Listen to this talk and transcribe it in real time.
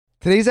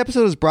Today's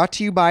episode is brought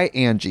to you by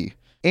Angie.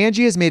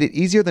 Angie has made it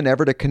easier than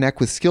ever to connect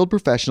with skilled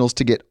professionals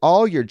to get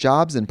all your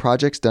jobs and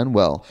projects done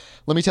well.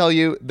 Let me tell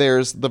you,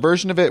 there's the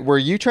version of it where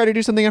you try to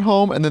do something at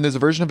home, and then there's a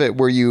version of it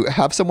where you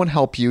have someone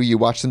help you, you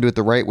watch them do it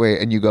the right way,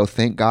 and you go,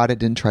 thank God I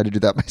didn't try to do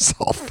that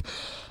myself.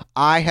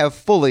 I have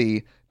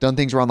fully done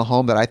things around the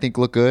home that I think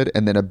look good,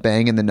 and then a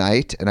bang in the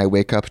night, and I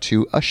wake up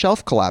to a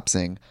shelf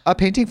collapsing, a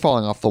painting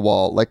falling off the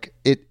wall.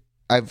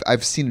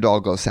 I've seen it all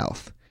go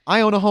south.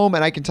 I own a home,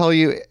 and I can tell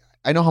you,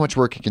 I know how much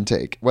work it can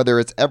take. Whether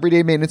it's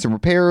everyday maintenance and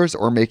repairs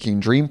or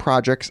making dream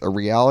projects a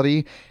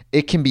reality,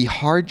 it can be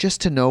hard just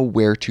to know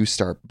where to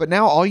start. But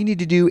now all you need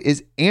to do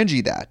is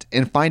Angie that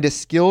and find a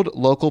skilled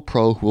local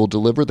pro who will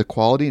deliver the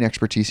quality and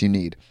expertise you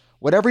need.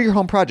 Whatever your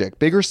home project,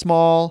 big or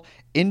small,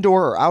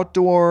 indoor or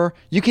outdoor,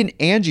 you can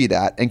Angie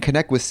that and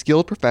connect with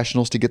skilled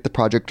professionals to get the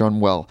project done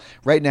well.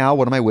 Right now,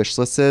 one of my wish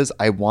lists is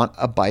I want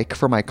a bike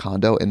for my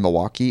condo in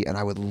Milwaukee, and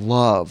I would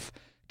love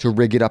to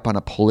rig it up on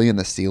a pulley in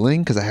the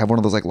ceiling because I have one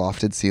of those like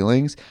lofted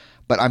ceilings,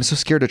 but I'm so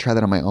scared to try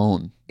that on my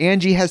own.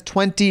 Angie has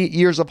 20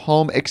 years of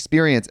home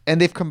experience, and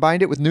they've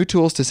combined it with new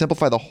tools to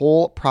simplify the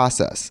whole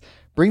process.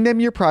 Bring them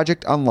your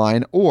project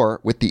online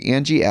or with the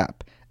Angie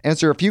app.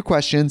 Answer a few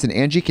questions and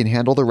Angie can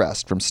handle the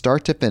rest from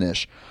start to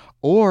finish,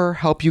 or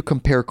help you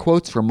compare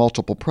quotes from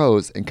multiple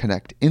pros and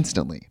connect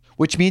instantly,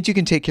 which means you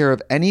can take care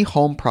of any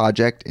home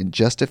project in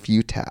just a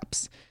few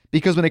taps.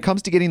 Because when it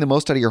comes to getting the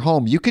most out of your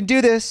home, you can do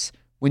this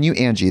when you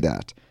Angie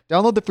that.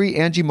 Download the free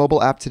Angie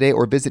mobile app today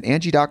or visit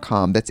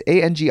Angie.com. That's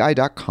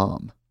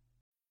ANGI.com.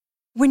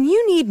 When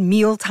you need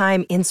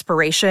mealtime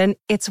inspiration,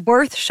 it's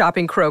worth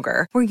shopping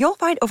Kroger, where you'll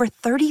find over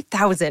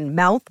 30,000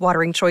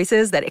 mouth-watering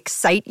choices that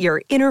excite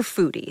your inner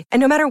foodie. And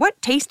no matter what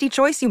tasty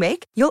choice you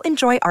make, you'll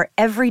enjoy our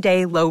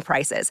everyday low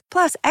prices,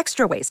 plus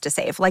extra ways to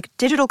save, like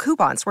digital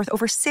coupons worth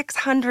over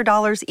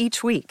 $600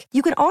 each week.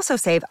 You can also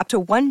save up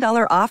to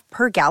 $1 off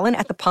per gallon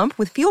at the pump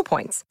with fuel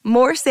points.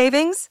 More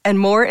savings and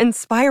more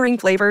inspiring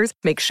flavors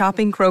make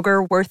shopping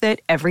Kroger worth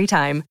it every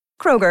time.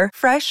 Kroger,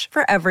 fresh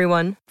for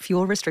everyone.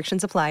 Fuel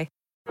restrictions apply.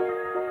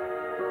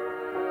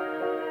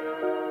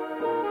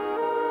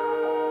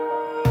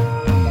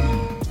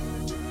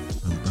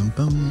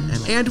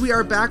 And we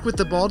are back with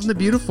the Bald and the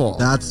Beautiful.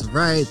 That's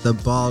right, the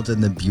Bald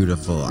and the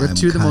Beautiful. We're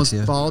two of the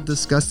most bald,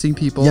 disgusting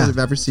people I've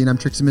ever seen. I'm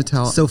Trixie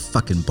Mattel. So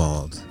fucking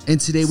bald. And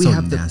today we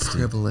have nasty. The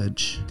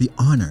privilege, the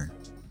honor,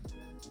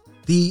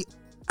 the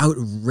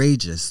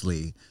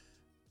outrageously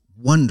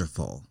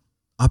wonderful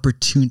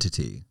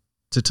opportunity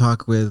to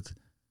talk with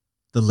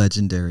the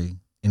legendary,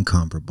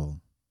 incomparable,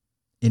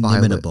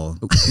 inimitable.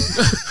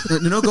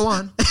 No, go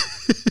on.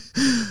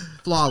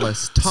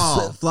 Flawless,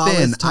 tall,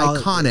 thin,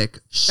 iconic,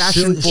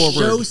 fashion-forward,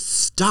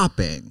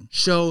 show-stopping,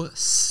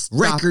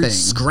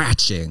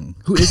 record-scratching.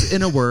 Who is,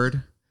 in a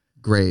word,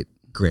 great.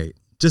 Great.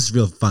 Just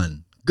real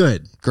fun.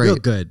 Good. Great. Real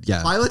good,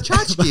 yeah. Violet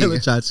Chachki.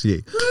 Violet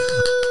Chachki.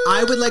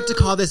 I would like to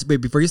call this, wait,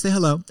 before you say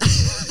hello.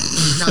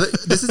 Now,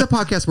 this is a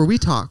podcast where we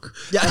talk.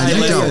 Yeah,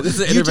 this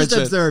is an you just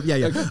observe.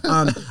 Yeah.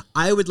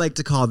 I would like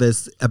to call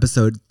this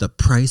episode The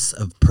Price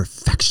of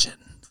Perfection.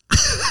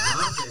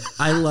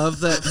 I love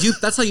that.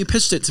 That's how you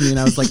pitched it to me, and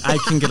I was like, I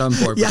can get on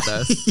board with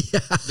this. Yeah.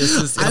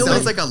 It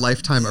sounds like a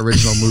Lifetime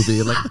original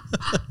movie. Like,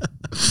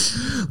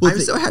 well, I'm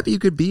so happy you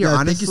could be here.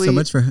 Honestly, thank you so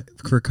much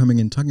for coming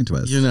and talking to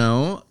us. You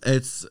know,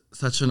 it's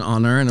such an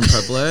honor and a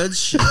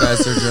privilege. You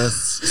guys are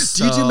just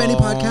Do you do many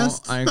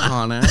podcasts?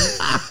 Iconic.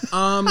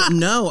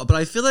 No, but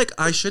I feel like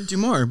I should do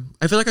more.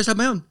 I feel like I should have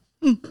my own.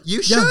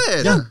 You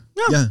should. Yeah.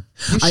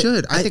 You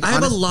should. I think I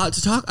have a lot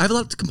to talk. I have a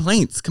lot of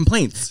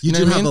complaints. You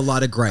do have a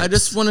lot of gripes. I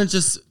just want to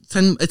just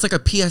send. It's like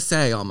a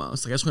PSA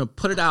almost. Like I just want to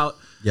put it out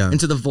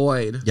into the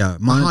void. Yeah,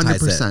 monetize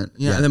 100%. it.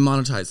 Yeah, and then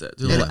monetize it.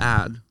 Do a little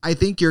ad. I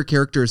think your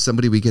character is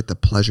somebody we get the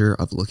pleasure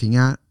of looking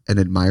at and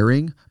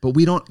admiring, but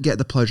we don't get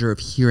the pleasure of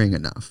hearing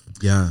enough.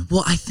 Yeah.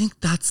 Well, I think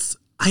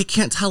I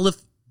can't tell if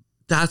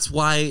that's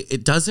why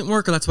it doesn't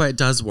work or that's why it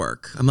does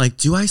work. I'm like,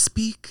 do I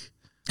speak?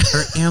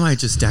 Or am I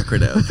just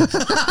decorative?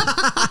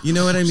 You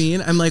know what I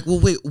mean? I'm like, well,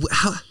 wait,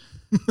 how?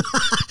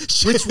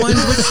 Which one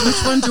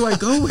do I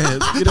go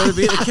with? You know what I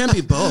mean? It can't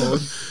be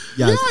both.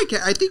 Yeah,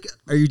 I think.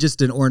 Are you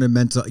just an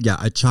ornamental? Yeah,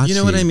 a tchotchke. You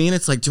know what I mean?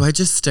 It's like, do I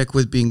just stick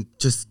with being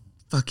just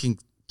fucking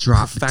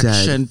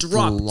perfection,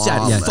 drop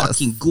dead,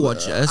 fucking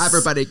gorgeous?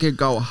 Everybody can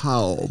go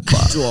home,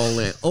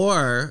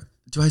 or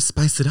do I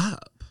spice it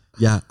up?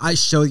 Yeah, I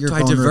show your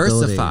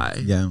vulnerability. Do I diversify?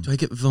 Yeah. Do I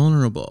get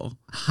vulnerable?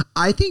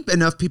 I think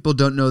enough people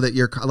don't know that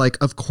you're like,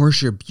 of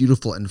course you're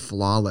beautiful and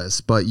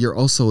flawless, but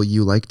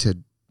you like to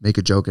make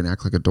a joke and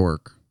act like a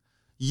dork.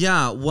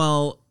 Yeah,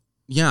 well,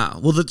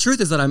 the truth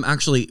is that I'm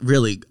actually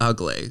really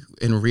ugly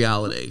in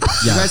reality.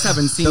 Yeah. You guys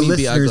haven't seen me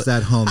be ugly. The listeners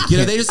at home, you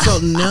know, they just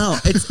don't know.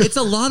 It's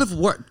a lot of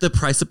work. The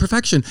price of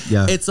perfection.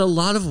 Yeah. It's a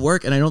lot of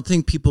work, and I don't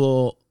think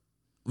people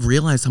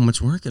realize how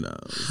much work it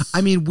is.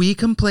 I mean, we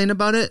complain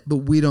about it, but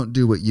we don't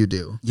do what you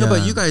do. Yeah,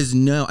 but you guys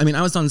know. I mean,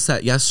 I was on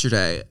set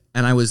yesterday,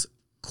 and I was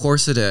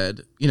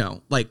corseted, you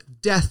know, like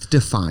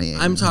death-defying.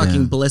 I'm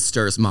talking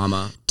blisters,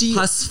 mama.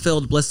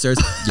 Pus-filled blisters.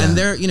 And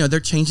they're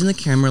changing the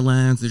camera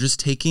lens. They're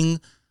just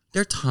taking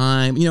their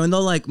time, you know, and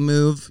they'll like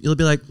move. You'll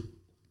be like,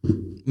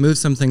 move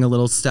something a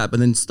little step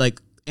and then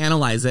like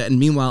analyze it. And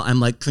meanwhile, I'm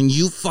like, can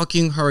you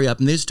fucking hurry up?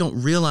 And they just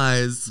don't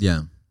realize.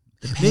 Yeah.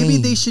 Maybe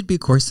they should be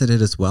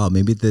corseted as well.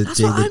 Maybe they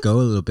would go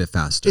a little bit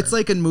faster. It's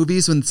like in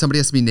movies when somebody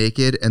has to be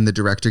naked and the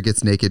director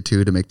gets naked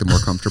too to make them more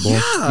comfortable.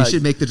 Yeah. You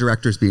should make the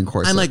directors be in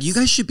corsets. I'm like, you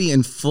guys should be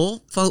in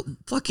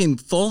fucking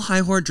full high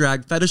horror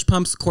drag, fetish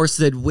pumps,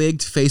 corseted,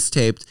 wigged, face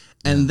taped,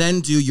 and then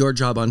do your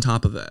job on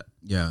top of it.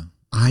 Yeah.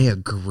 I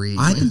agree.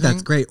 I think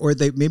that's great. Or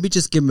they maybe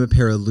just give them a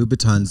pair of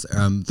Louboutins,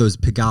 those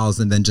Pigalle,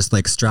 and then just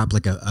like strap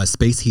like a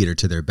space heater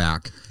to their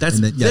back. That's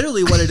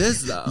literally what it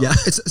is, though. Yeah.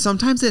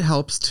 Sometimes it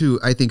helps to,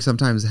 I think,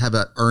 sometimes have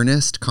an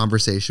earnest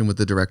conversation with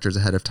the directors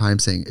ahead of time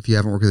saying, if you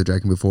haven't worked with a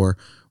drag queen before,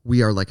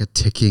 we are like a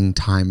ticking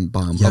time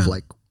bomb of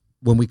like,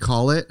 when we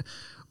call it,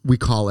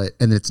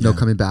 and it's no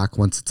coming back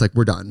once it's like,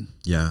 we're done.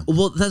 Yeah.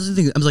 Well, that's the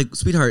thing. I was like,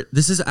 sweetheart,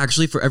 this is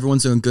actually for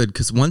everyone's own good,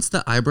 because once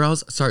the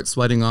eyebrows start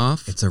sweating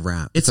off, it's a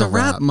wrap. It's a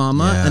wrap,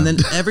 mama. Yeah. And then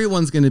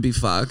everyone's going to be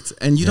fucked.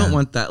 And you don't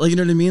want that. Like, you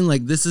know what I mean?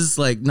 Like, this is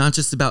like not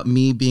just about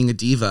me being a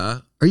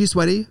diva. Are you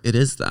sweaty? It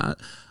is that.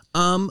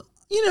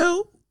 You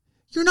know,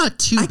 you're not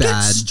too I bad.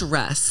 get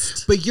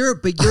stressed. But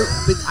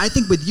I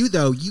think with you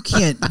though, you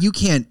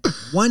can't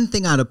one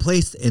thing out of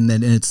place and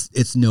then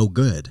it's no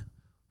good.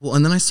 Well,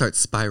 and then I start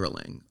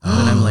spiraling.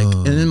 And I'm like,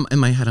 and then in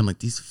my head, I'm like,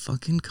 these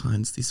fucking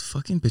cunts, these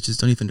fucking bitches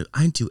don't even do,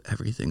 I do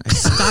everything. I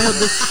styled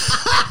this.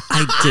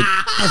 I did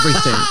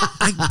everything.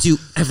 I do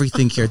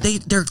everything here.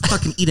 They're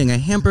fucking eating a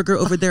hamburger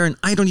over there and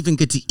I don't even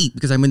get to eat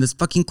because I'm in this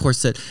fucking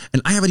corset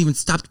and I haven't even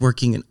stopped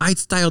working and I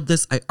styled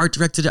this. I art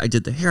directed it. I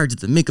did the hair. I did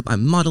the makeup.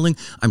 I'm modeling.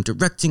 I'm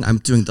directing. I'm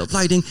doing the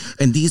lighting.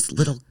 And these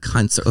little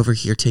cunts are over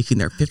here taking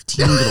their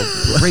 15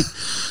 little break.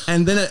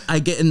 And then I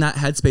get in that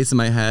headspace in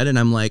my head and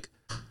I'm like,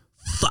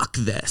 fuck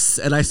this.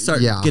 And I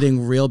start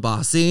getting real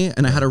bossy.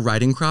 And I had a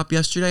writing crop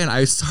yesterday and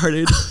I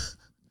started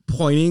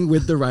pointing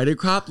with the writing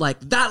crop like,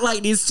 that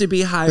light needs to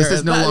be higher. This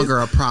is no longer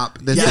a prop.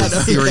 This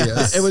is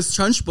serious. It was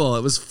Trunchbull.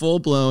 It was full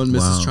blown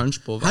Mrs.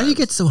 Trunchbull vibes. How do you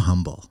get so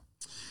humble?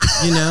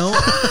 You know,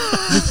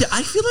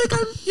 I feel like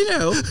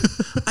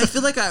I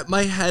feel like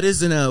my head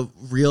is in a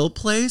real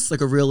place,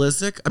 like a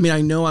realistic. I mean,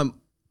 I know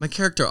my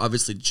character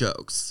obviously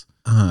jokes.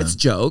 It's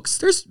jokes.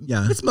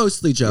 It's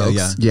mostly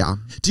jokes. Yeah.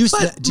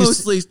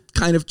 Mostly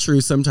kind of true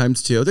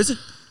sometimes too. It's a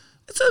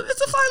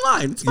fine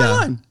line. It's a fine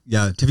line.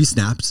 Yeah. Have you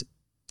snapped?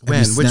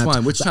 When? Which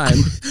one? Which time?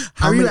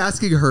 Are you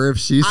asking her if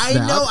she's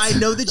snapped? I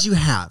know that you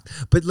have.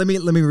 But let me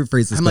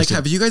rephrase this. I'm like,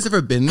 have you guys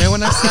ever been there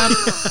when I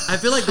snapped? I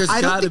feel like there's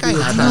got to be a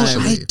time.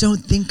 I don't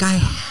think I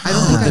have. I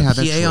don't think I have.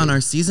 The PA on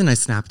our season I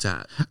snapped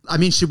at. I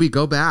mean, should we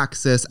go back,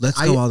 sis? Let's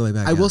go all the way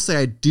back. I will say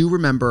I do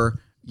remember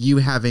you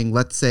having,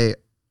 let's say,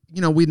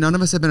 you know, none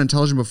of us have been on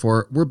television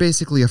before. We're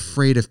basically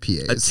afraid of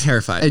PAs.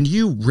 Terrified. And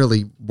you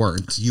really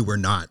weren't. You were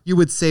not. You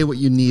would say what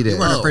you needed. You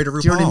weren't afraid of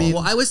RuPaul. Do you know what I mean?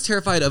 Well, I was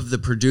terrified of the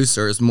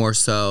producers more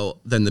so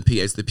than the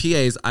PAs. The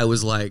PAs, I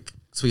was like,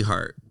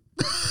 sweetheart.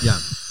 Yeah.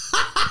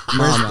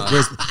 Mama.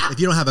 If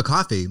you don't have a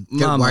coffee,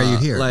 why are you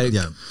here? Like,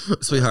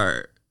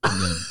 sweetheart.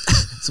 Yeah.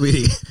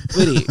 Sweetie.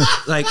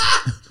 Like,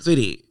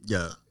 sweetie.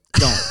 Yeah.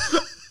 Don't.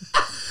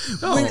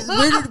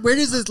 Where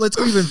does this, let's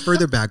go even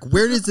further back.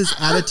 Where does this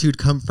attitude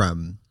come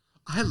from?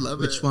 I love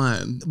Which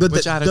one? But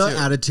Which attitude? The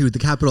attitude, the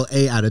capital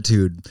A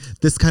attitude.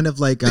 This kind of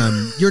like,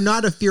 you're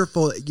not a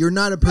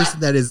person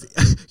that is,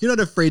 you're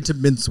not afraid to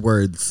mince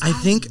words. I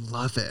think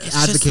love it. It's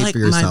Advocate just like for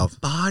yourself.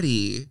 My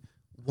body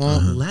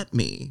won't let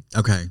me.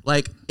 Okay.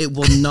 Like it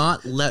will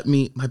not let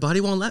me. My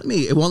body won't let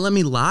me. It won't let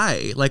me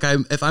lie. Like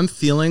if I'm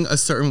feeling a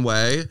certain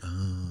way,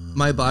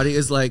 my body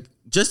is like,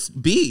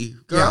 just be,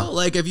 girl. Yeah.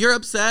 Like if you're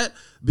upset,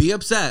 be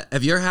upset.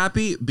 If you're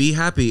happy, be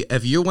happy.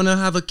 If you want to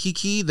have a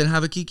kiki, then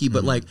have a kiki.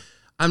 But like,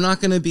 I'm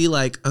not going to be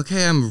like,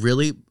 okay, I'm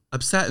really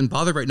upset and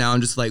bothered right now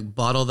and just like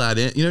bottle that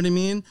in. You know what I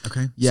mean?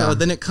 Okay. Yeah. So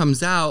then it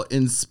comes out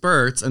in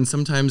spurts and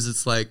sometimes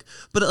it's like,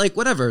 but like,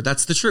 whatever,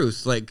 that's the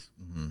truth. Like,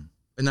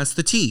 and that's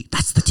the tea.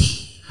 That's the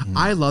tea.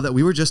 I love that.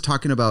 We were just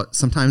talking about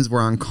sometimes we're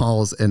on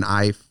calls and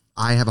I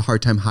have a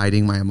hard time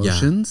hiding my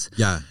emotions.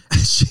 Yeah.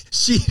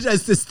 She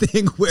does this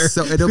thing where.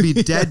 So it'll be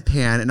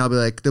deadpan and they'll be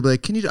like,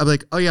 can you, I'll be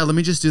like, oh yeah, let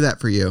me just do that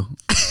for you.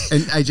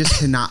 And I just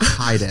cannot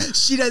hide it.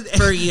 She does.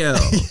 For you.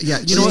 Yeah.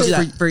 You know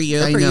what? For you,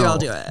 I'll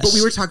do it. But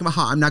we were talking about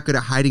how I'm not good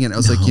at hiding it. I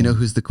was like, you know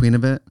who's the queen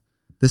of it?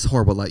 This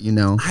whore will let you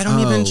know. I don't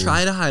even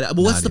try to hide it.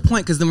 But what's the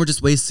point? Because then we're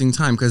just wasting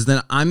time. Because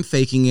then I'm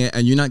faking it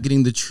and you're not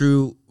getting the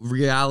true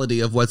reality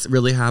of what's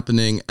really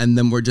happening. And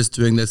then we're just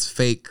doing this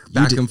fake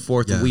back and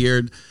forth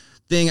weird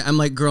thing. I'm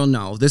like, girl,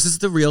 no, this is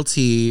the real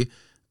tea.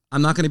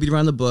 I'm not going to beat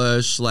around the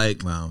bush.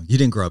 Like, wow, you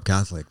didn't grow up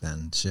Catholic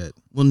then. Shit.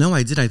 Well, no,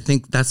 I did. I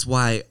think that's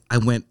why I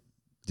went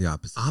the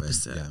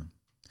opposite. Yeah.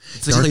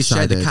 It's a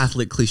cliche, the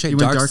Catholic cliche. You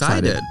went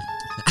dark-sided.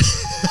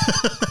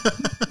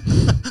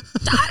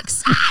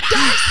 Dark-sided.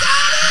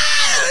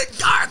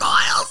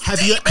 Gargoyles.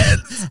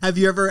 Have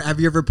you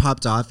ever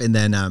popped off and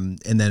then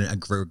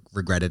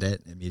regretted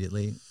it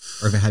immediately?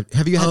 Or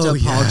have you had to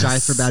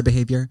apologize for bad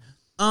behavior?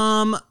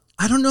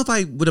 I don't know if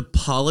I would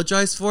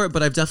apologize for it,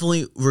 but I've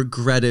definitely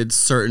regretted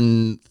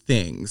certain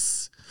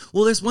things.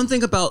 Well, there's one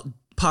thing about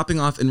popping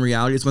off in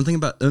reality. It's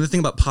another thing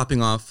about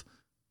popping off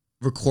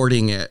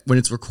recording it when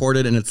it's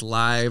recorded and it's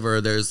live,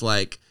 or there's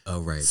like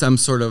some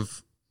sort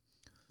of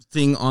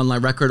thing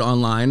online, record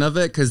online of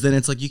it, because then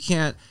it's like you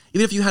can't,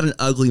 even if you had an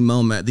ugly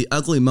moment, the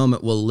ugly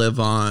moment will live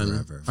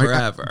on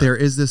forever. There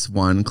is this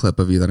one clip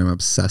of you that I'm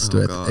obsessed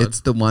with. God.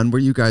 It's the one where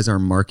you guys are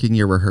marking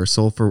your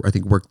rehearsal for, I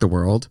think, Work the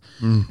World,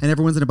 and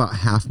everyone's in about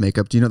half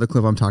makeup. Do you know the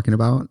clip I'm talking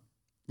about?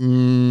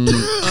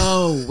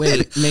 Oh,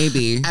 wait,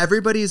 maybe.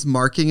 Everybody's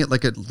marking it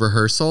like a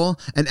rehearsal,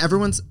 and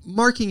everyone's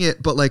marking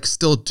it, but like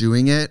still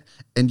doing it.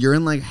 And you're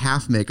in like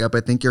half makeup.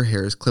 I think your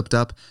hair is clipped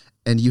up,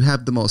 and you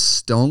have the most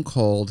stone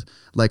cold,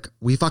 like,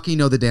 we fucking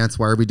know the dance.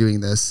 Why are we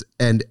doing this?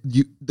 And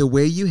the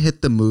way you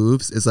hit the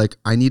moves is like,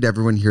 I need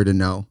everyone here to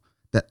know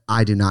that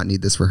I do not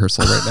need this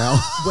rehearsal right now.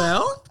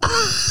 Well,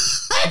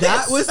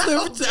 that was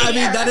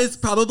that is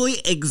probably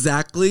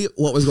exactly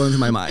what was going through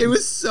my mind. It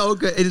was so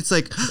good. And it's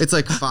like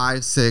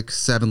 5, 6,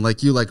 7,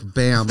 like you like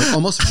bam, like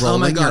almost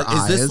rolling your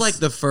eyes. Is this like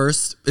the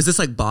first, is this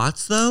like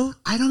bots though?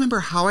 I don't remember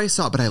how I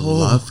saw it, but I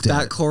loved it.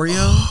 That choreo.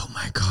 Oh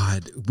my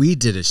God. We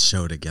did a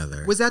show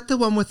together. Was that the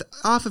one with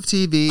Off of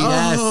TV?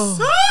 Yes.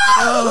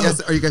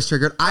 Yes. Are you guys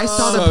triggered? I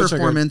saw the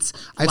performance.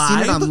 I've seen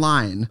it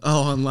online.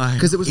 Oh, online.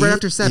 Because it was right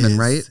after 7,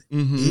 right?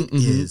 It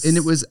is. And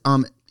it was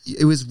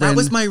that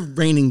was my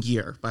reigning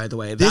year, by the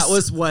way. That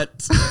was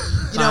what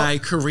my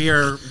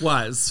career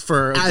was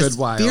for a good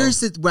while.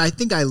 What I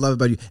think I love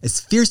about you, as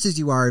fierce as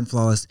you are and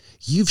flawless,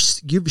 you've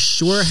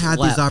sure had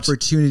these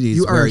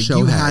opportunities where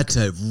you had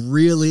to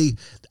really,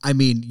 I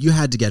mean, you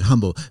had to get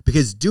humble,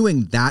 because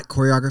doing that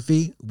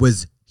choreography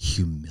was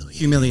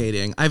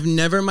humiliating. I've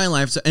never in my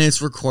life, and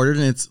it's recorded,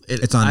 and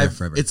it's on there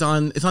forever. It's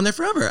on there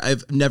forever.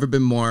 I've never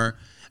been more,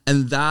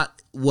 and that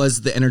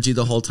was the energy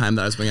the whole time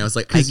that I was bringing. I was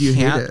like, I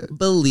can't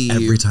believe.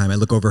 Every time I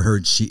look over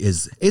her, she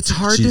is. It's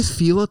hard to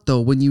feel it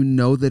though when you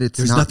know that it's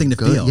there's not nothing to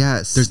good. feel.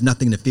 Yes, there's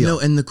nothing to feel. No,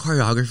 and the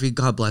choreography.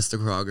 God bless the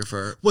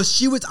choreographer. Well,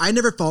 she was. I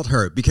never fault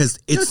her because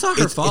it's not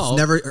her fault. It's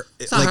never.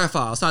 It's not her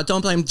fault. It's not.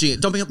 Don't blame Jean.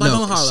 Don't blame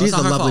Harlow. She's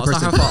a lovely person.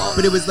 It's not her fault.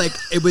 But it was like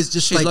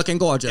just she's looking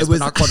gorgeous. It was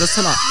not gorgeous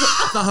tonight.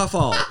 It's not her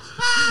fault.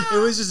 It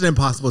was just an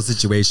impossible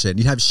situation.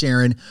 You have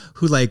Sharon,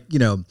 who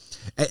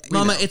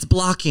Mama, it's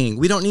blocking.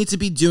 We don't need to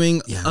be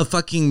doing a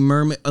fucking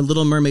a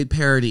Little Mermaid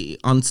parody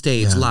on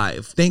stage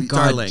live. Thank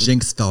darling. God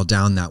Jinx fell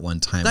down that one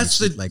time. That's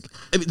this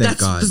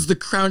is the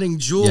crowning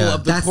jewel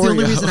of the That's choreo. the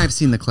only reason I've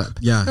seen the clip.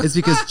 Yeah. It's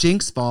because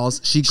Jinx falls,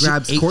 she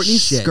grabs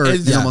Courtney's skirt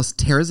and almost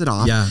tears it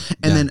off. Yeah.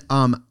 And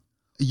then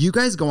you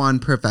guys go on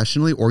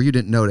professionally, or you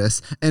didn't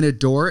notice, and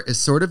Adore is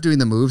sort of doing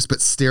the moves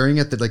but staring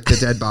at the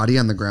dead body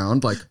on the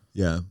ground, like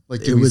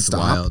it was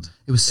wild.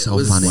 It was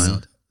so funny.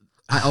 Wild.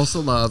 I also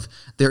love,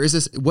 there is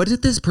this, what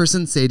did this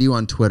person say to you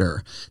on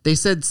Twitter? They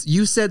said,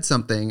 you said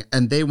something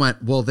and they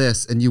went, well,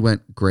 this, and you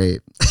went,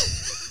 great.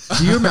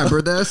 Do you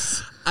remember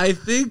this? I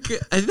think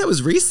that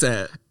was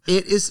recent.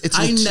 It's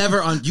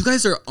you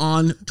guys are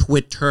on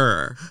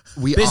Twitter.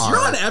 We Bitch, are. you're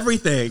on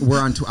everything. We're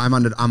on, I'm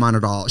on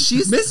it all.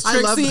 She's Miss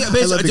Trixie,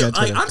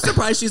 I'm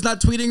surprised she's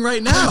not tweeting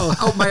right now.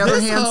 Oh, my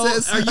other hand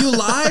says. Are you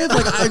live?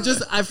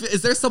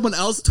 Is there someone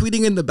else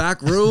tweeting in the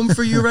back room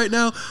for you right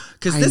now?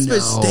 Because this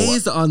bitch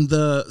stays on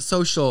the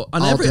social,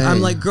 on all day.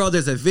 I'm like, girl,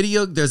 there's a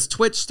video, there's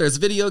Twitch, there's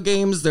video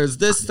games, there's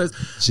this,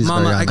 She's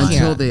Mama, I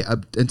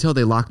can't. Until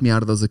they lock me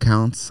out of those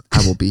accounts,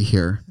 I will be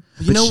here.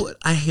 You know what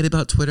I hate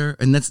about Twitter?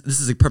 And this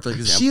is a perfect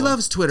example. She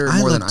loves Twitter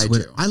more than I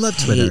do. I love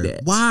Twitter.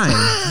 It. Why?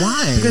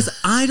 Because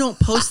I don't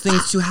post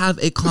things to have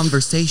a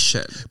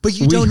conversation. But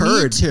you don't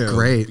need to.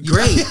 Great.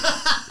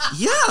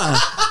 Yeah.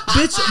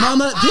 Bitch,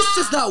 Mama, this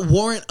does not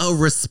warrant a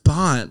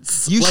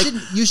response.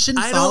 You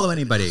shouldn't follow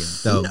anybody,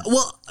 though.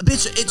 Well,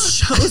 bitch, it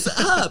shows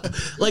up.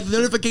 Like,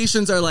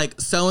 notifications are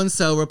like,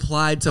 so-and-so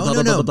replied to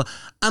blah, blah, blah.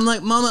 I'm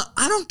like, Mama,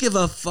 I don't give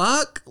a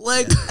fuck.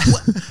 Like,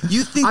 what?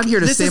 You think I'm here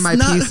to say my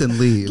piece and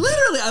leave.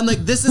 Literally, I'm like,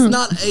 this is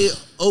not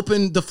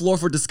open the floor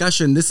for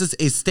discussion. This is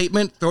a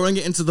statement throwing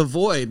it into the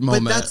void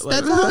moment. But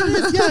that's how it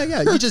is.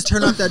 Yeah. You just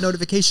turn off that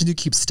notification, you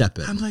keep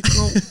stepping. I'm like,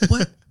 well,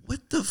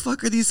 what the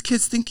fuck are these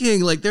kids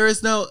thinking? Like, there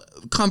is no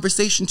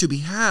conversation to be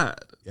had.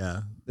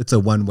 Yeah. It's a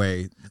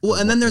one-way. Well,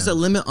 and then there's a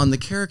limit on the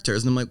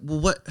characters. And I'm like, well,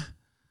 what?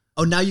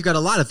 Oh, now you got a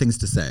lot of things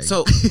to say.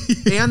 So,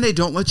 and they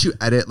don't let you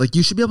edit. Like,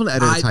 you should be able to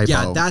edit a typo.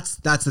 Yeah, that's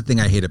the thing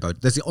I hate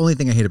about. That's the only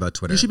thing I hate about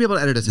Twitter. You should be able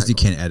to edit a typo. You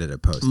can't edit a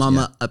post.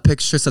 Mama, a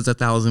picture says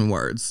 1,000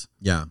 words.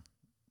 Yeah.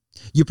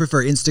 You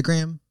prefer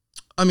Instagram?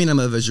 I mean, I'm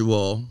a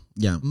visual.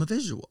 Yeah. I'm a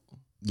visual.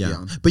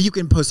 Yeah. But you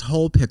can post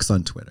whole pics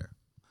on Twitter.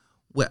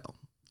 Well,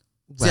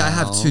 see, I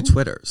have 2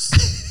 Twitters.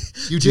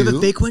 Do you have a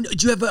fake one?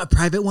 Do you have a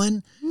private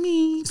one?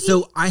 Me.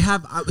 So I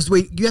have.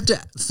 You have to.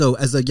 So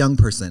as a young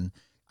person,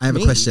 I have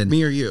a question.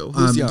 Me or you?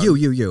 Who's young?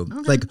 You.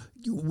 Okay. Like,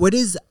 what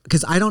is?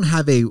 Because I don't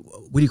have a.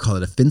 What do you call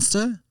it? A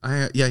Finsta?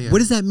 Yeah. What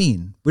does that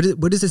mean? What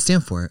does it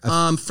stand for?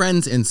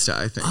 Friends Insta,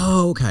 I think.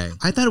 Oh, okay.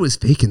 I thought it was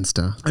fake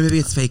Insta. Or maybe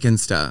it's fake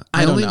Insta.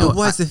 I don't know. It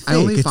was a fake. I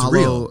only it's follow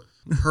real.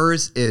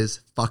 Hers is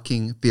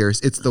fucking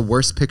fierce. It's the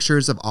worst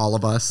pictures of all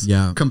of us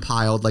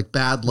compiled, like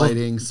bad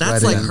lighting,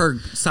 that's like her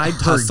side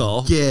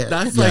hustle.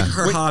 That's like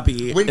her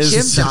hobby. When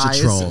Kim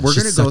dies, we're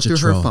going to go through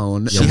her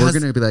phone and we're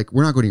going to be like,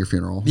 we're not going to your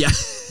funeral. Yeah.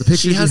 The pictures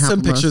she has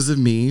some pictures of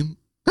me.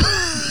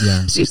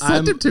 Yeah, she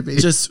sent them to me.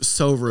 Just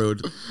so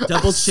rude.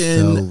 Double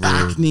chin,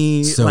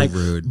 acne,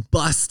 rude.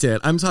 Busted.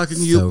 I'm talking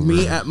to you,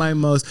 me at my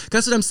most.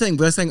 That's what I'm saying.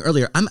 What I was saying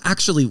earlier, I'm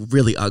actually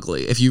really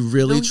ugly. If you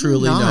really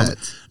truly know.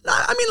 No,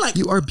 I mean, like,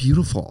 you are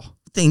beautiful.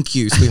 Thank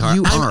you, sweetheart.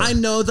 You are. I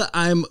know that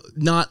I'm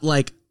not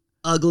like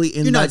ugly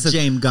in you're not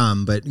Jamie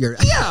Gum, but you're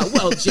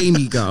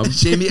Jamie Gum.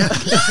 Jamie Gum.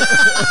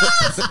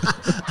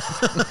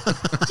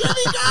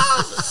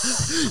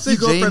 So you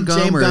go from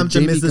James Gum to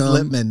Mrs.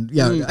 Lippman.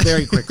 Yeah,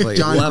 very quickly.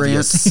 John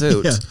Grant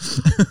suit.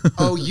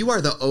 Oh, you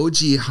are the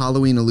OG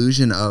Halloween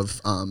illusion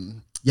of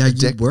yeah,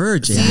 you were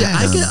James. See,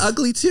 I get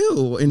ugly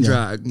too in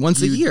drag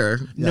once a year.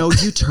 No,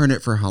 you turn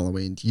it for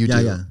Halloween. You do.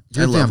 Yeah.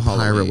 Your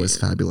Vampira was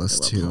fabulous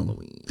too.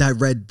 Halloween. That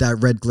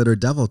red glitter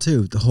devil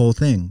too. The whole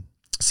thing.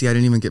 See, I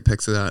didn't even get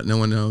pics of that. No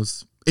one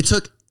knows. It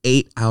took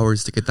 8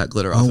 hours to get that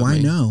glitter off of me. Oh, I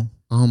know.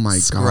 Oh my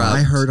God.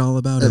 I heard all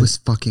about it. It was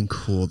fucking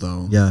cool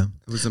though. Yeah.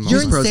 It was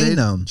amazing. You're insane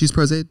though. She's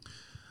Prozade?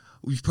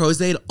 We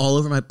Prozade all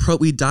over my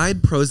we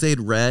dyed Prozade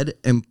red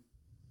and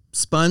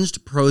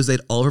sponged Prozade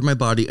all over my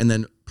body and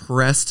then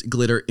pressed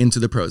glitter into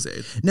the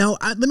Prozade. Now,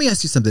 let me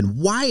ask you something.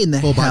 Why in the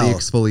hell? Full body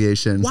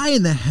exfoliation. Why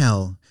in the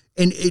hell?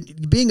 And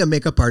being a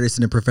makeup artist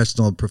and a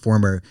professional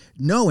performer,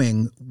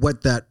 knowing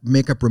what that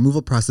makeup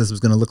removal process was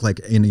going to look like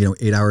in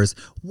 8 hours,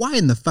 why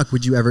in the fuck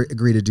would you ever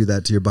agree to do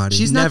that to your body?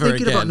 She's not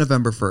thinking about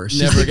November 1st.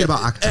 She's thinking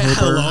about October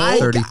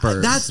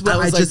 31st. That's what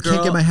I just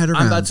can't get my head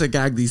around. I'm about to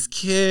gag these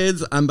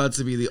kids. I'm about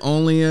to be the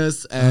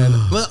onlyest. And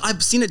well,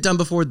 I've seen it done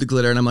before with the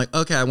glitter, and I'm like,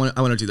 okay, I want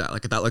to do that.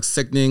 Like that looks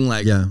sickening.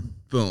 Like,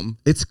 boom.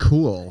 It's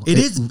cool. It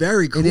is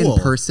very cool. And in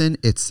person,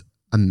 it's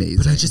amazing.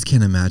 But I just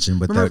can't imagine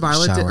what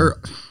that shower.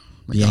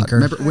 Bianca.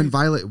 Remember when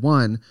Violet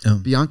won?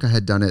 Bianca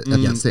had done it. At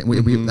the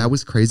same, that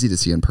was crazy to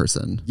see in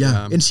person.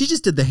 Yeah, and she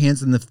just did the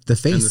hands and the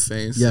face. And the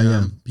face.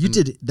 Yeah. You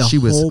did the she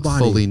whole was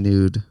body. Fully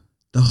nude.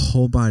 The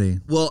whole body.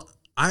 Well,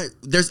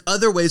 there's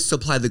other ways to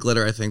apply the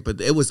glitter, I think,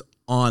 but it was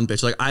on,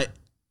 bitch. Like I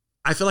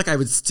feel like I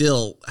would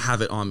still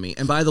have it on me.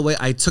 And by the way,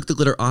 I took the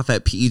glitter off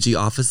at PEG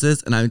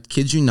offices, and I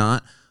kid you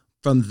not,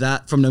 from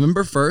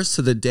November 1st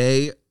to the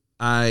day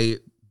I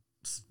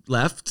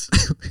left,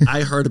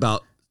 I heard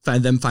about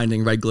them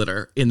finding red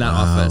glitter in that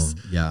office.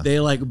 Yeah.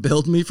 They like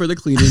billed me for the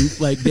cleaning.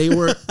 Like they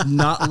were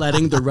not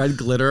letting the red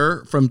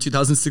glitter from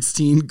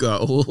 2016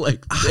 go.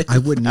 Like I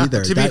wouldn't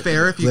either. To be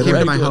fair, if you came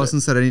to my house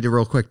and said, I need to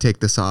real quick take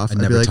this off, I'd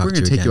be like, we're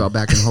going to take you out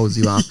back and hose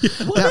you off.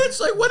 Well,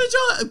 bitch, like, what did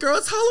y'all, girl,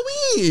 it's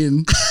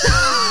Halloween. It's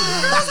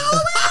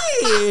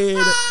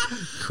Halloween.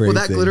 Crazy. Well,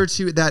 that glitter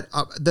too,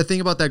 the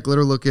thing about that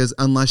glitter look is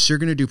unless you're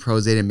going to do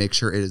Prozade and make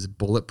sure it is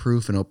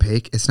bulletproof and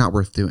opaque, it's not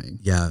worth doing.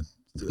 Yeah.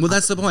 Well,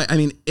 that's the point. I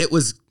mean, it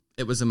was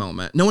a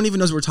moment. No one even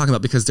knows what we're talking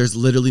about because there's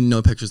literally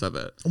no pictures of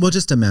it. Well,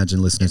 just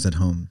imagine listeners at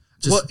home.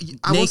 Just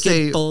I will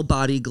say full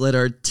body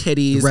glitter,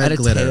 titties, red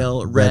glitter,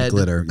 tail, red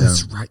glitter.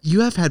 That's right. You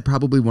have had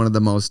probably one of the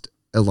most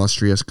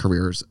illustrious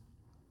careers.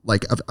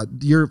 Like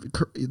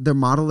the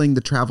modeling,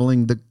 the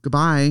traveling, the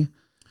goodbye.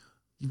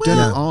 You've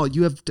done it all.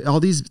 You have all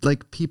these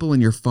like people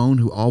in your phone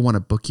who all want to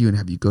book you and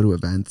have you go to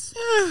events.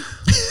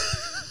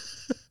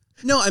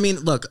 No, I mean,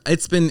 look,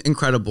 it's been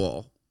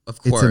incredible. Of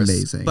course. It's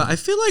amazing. But I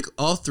feel like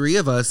all three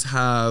of us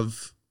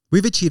have...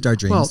 We've achieved our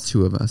dreams. Well,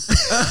 two of us.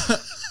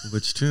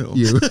 Which two?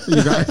 You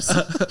guys.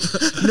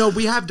 No,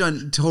 we have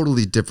done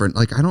totally different.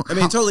 Like,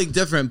 totally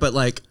different, but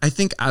like, I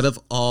think out of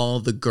all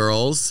the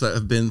girls that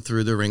have been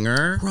through the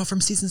ringer... We're all from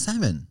season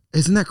 7.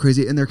 Isn't that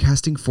crazy? And they're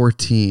casting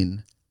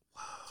 14.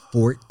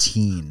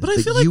 14. But I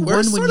feel like you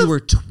won when you were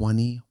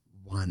 21.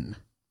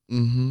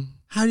 Mm-hmm.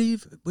 How do you...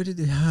 What did...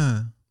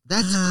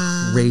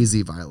 That's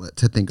crazy, Violet,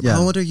 to think about.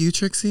 How old are you,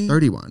 Trixie?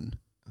 31.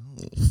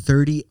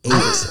 38.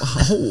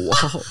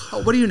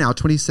 What are you now?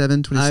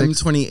 27, 26? I'm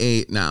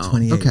 28 now.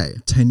 28. Okay.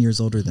 10 years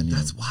older than you.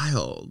 That's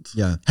wild.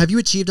 Yeah. Have you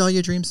achieved all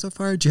your dreams so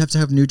far? Do you have to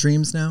have new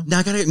dreams now? Now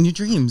I gotta get new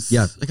dreams.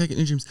 Yeah. I gotta get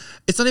new dreams.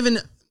 It's not even...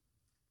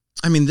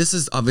 I mean, this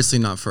is obviously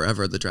not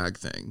forever, the drag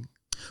thing.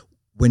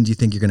 When do you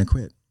think you're going to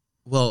quit?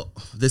 Well,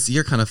 this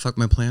year kind of fucked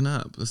my plan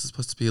up. This is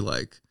supposed to be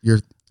like... You're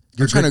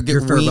trying to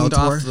get weaned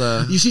off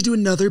the... You should do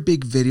another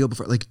big video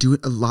before, like do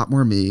it a lot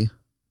more me.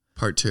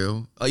 Part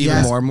 2.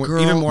 Even more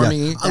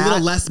me. A little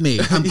less me.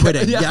 I'm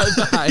quitting.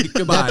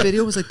 Goodbye. That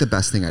video was like the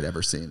best thing I'd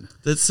ever seen.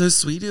 That's so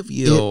sweet of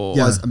you. It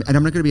was. And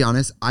I'm not going to be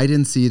honest. I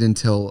didn't see it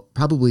until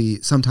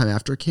probably sometime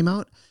after it came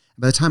out.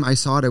 By the time I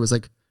saw it, I was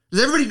like,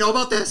 does everybody know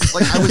about this?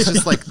 Like, I was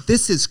just like,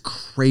 this is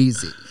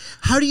crazy.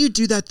 How do you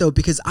do that though?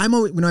 Because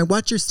when I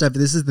watch your stuff,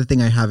 this is the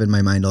thing I have in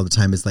my mind all the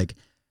time is like,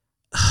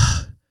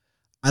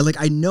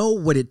 I know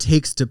what it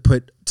takes to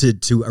put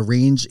to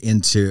arrange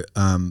and to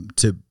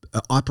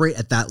operate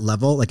at that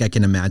level. Like I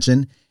can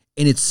imagine,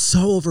 and it's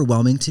so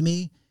overwhelming to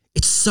me.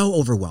 It's so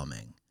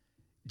overwhelming.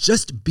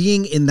 Just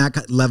being in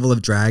that level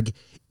of drag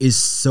is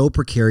so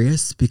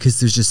precarious because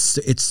there's just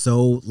it's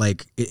so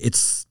like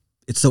it's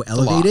It's so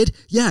elevated.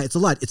 Yeah, it's a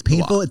lot. It's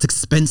painful. It's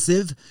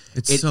expensive.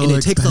 It takes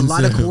a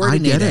lot of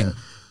coordinating. I get it.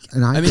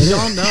 And I mean, get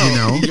y'all it, know. you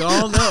know.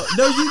 Y'all know.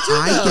 No, you do.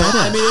 I know. get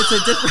it. I mean, it's a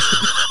different.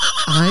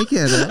 I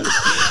get it.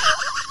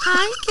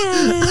 I get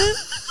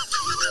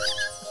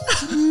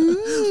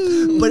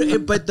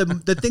it. But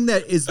the thing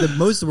that is the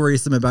most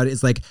worrisome about it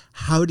is like,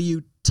 how do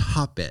you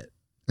top it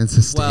and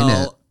sustain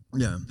it?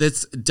 Yeah,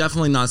 that's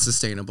definitely not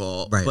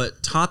sustainable. Right.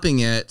 But topping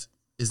it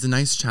is a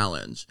nice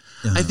challenge.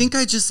 I think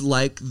I just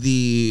like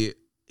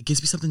it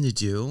gives me something to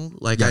do.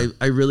 Like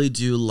I really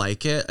do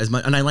like it as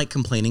much, and I like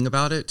complaining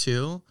about it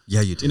too.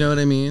 Yeah, you do. You know what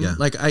I mean? Yeah.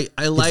 Like I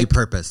gives like you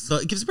purpose. So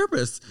it gives you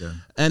purpose. Yeah.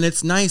 And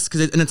it's nice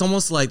because it's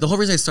almost like the whole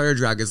reason I started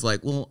drag is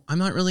like, well, I'm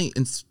not really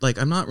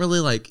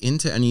like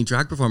into any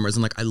drag performers,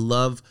 and like I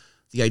love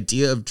the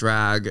idea of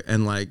drag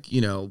and like,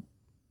 you know,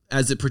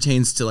 as it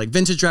pertains to like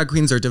vintage drag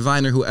queens or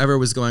Divine or whoever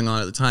was going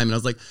on at the time. And I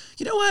was like,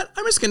 you know what?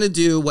 I'm just going to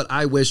do what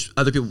I wish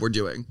other people were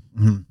doing.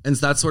 Mm-hmm. And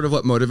so that's sort of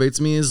what motivates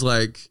me is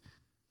like,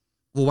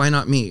 well, why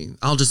not me?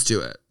 I'll just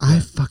do it. I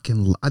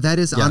fucking that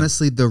is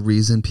honestly the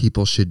reason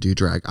people should do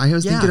drag. I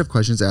was thinking of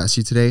questions to ask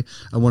you today.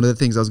 And one of the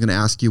things I was going to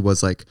ask you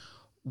was like,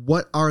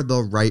 what are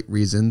the right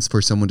reasons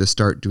for someone to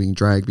start doing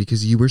drag?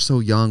 Because you were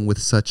so young with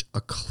such a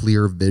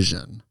clear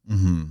vision.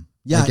 Mm-hmm.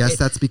 Yeah, I guess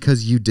that's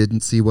because you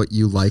didn't see what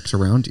you liked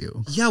around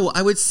you. Yeah, well,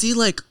 I would see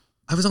like,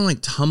 I was on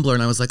like Tumblr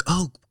and I was like,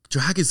 oh,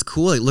 drag is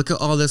cool. Like, look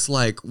at all this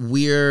like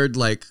weird,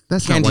 like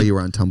That's not why you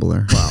were on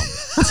Tumblr. Well,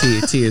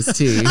 T is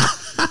T.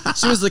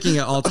 She was looking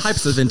at all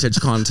types of vintage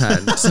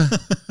content.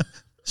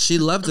 She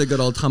loved a good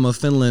old Tom of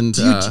Finland.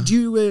 Do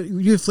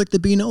you flick the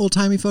bean old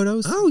timey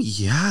photos? Oh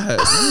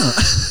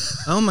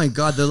yes. Oh my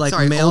God, the like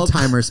male old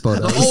timers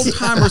photos. The old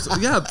timers,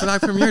 yeah,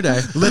 back from your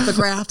day.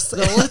 Lithographs.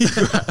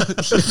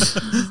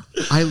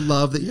 I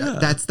love that. Yeah.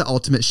 That's the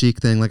ultimate chic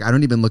thing. Like I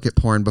don't even look at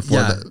porn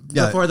before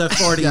before the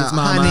 40s,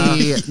 mama.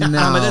 Honey, no.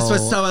 Mama, this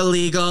was so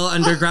illegal,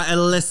 underground,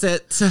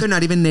 illicit. They're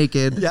not even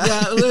naked.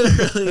 Yeah,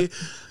 literally.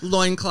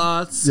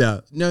 Loincloths.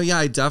 Yeah. No, yeah,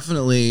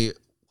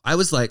 I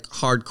was like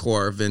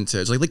hardcore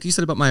vintage. Like you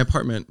said about my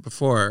apartment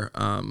before.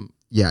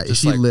 Yeah,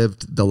 she like,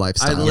 lived the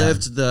lifestyle. I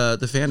lived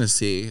the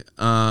fantasy.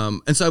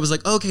 And so I was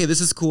like, okay, this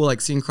is cool,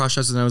 like seeing cross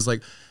dresses, and I was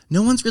like,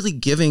 no one's really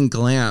giving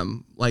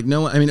glam. Like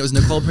no one, I mean, it was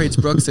Nicole Paige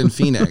Brooks in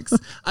Phoenix.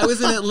 I was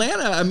in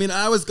Atlanta. I mean,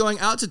 I was going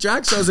out to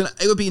drag shows and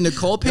it would be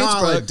Nicole Paige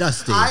Brooks.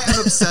 Dusty. I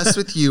am obsessed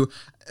with you.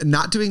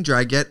 Not doing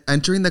drag yet,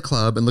 entering the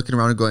club and looking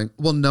around and going,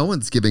 well, no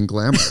one's giving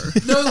glamour.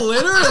 No,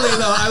 literally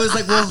though. I was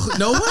like, well,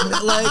 no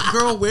one, like,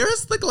 girl,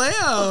 where's the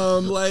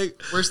glam?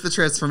 Like, where's the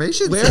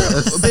transformation? Where,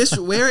 bitch,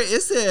 where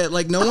is it?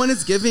 Like, no one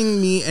is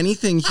giving me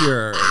anything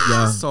here.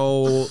 Yeah.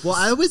 So,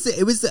 well,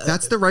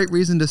 that's the right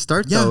reason to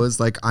start though, is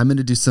like, I'm going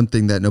to do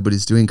something that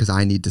nobody's doing because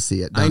I need to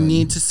see it done. I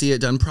need to see it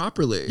done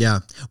properly. Yeah.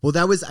 Well,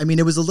 it was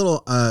a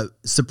little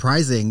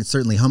surprising,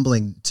 certainly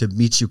humbling to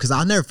meet you, because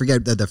I'll never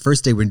forget the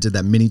first day when we did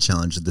that mini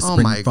challenge at the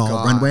spring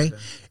fall runway.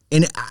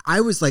 And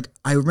I was like,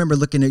 I remember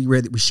looking at you,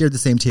 we shared the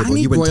same table. I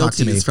need you wouldn't talk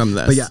to me from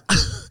this. But yeah,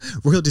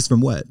 royalties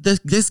from what?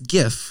 This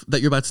GIF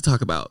that you're about to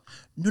talk about.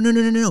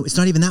 No. It's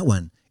not even that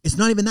one. It's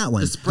not even that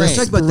one. The spring. Let's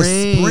talk about the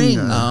spring.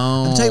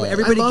 Oh. I'm telling you,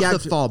 everybody I love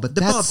gagged the fall, but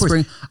the that's fall, of course.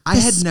 spring. I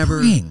had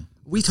never.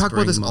 We talk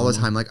about Spring this all the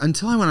time. Like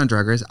until I went on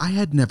Drag Race, I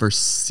had never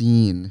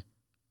seen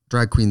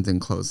drag queens in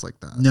clothes like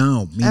that.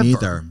 No, me Ever.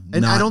 neither.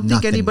 And I don't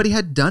think anybody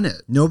had done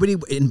it. Nobody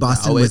in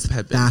Boston was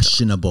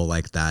fashionable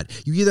like that.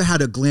 You either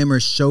had a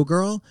glamorous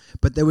showgirl,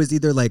 but there was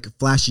either like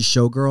flashy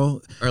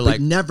showgirl, or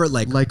like never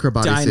like her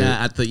bodysuit. Dinah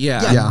at the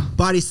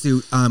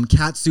bodysuit,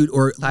 catsuit,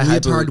 or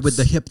leotard with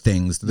the hip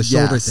things, the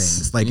shoulder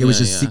things. Like it was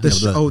just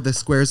the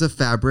squares of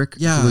fabric.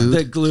 Glued.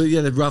 The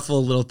glue, the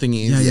ruffle little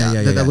thingies.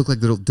 That look like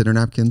little dinner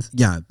napkins.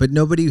 Yeah, but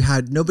nobody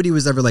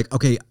was ever like,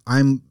 okay,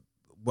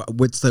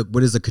 what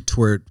does a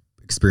couture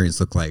experience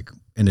look like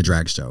in a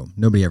drag show?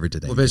 Nobody ever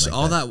did that. Well,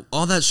 bitch,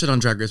 all that shit on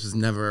Drag Race was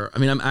never. I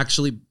mean, I'm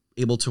actually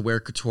able to wear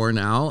couture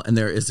now, and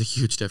there is a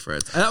huge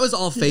difference. And that was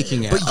all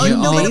faking it. But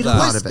it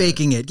was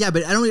faking it. Yeah,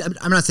 but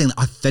I'm not saying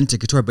authentic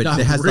couture, but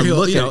it has the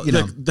look.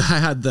 I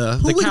had the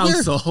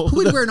council. Who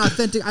would wear an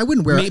authentic? I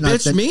wouldn't wear me,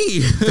 bitch.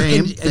 Me.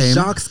 Fame.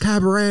 Jacques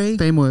Cabaret.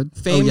 Fame would.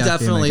 Fame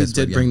definitely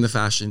did bring the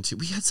fashion too.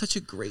 We had such a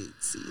great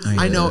season.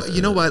 I know.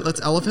 You know what?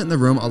 Let's elephant in the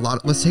room.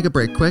 Let's take a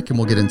break quick, and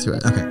we'll get into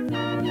it. Okay.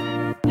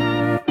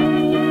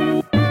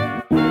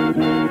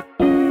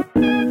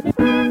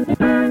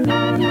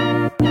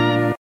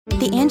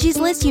 The Angie's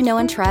List you know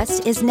and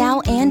trust is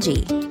now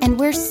Angie, and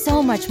we're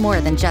so much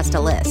more than just a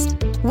list.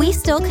 We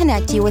still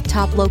connect you with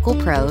top local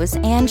pros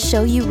and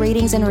show you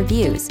ratings and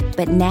reviews,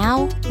 but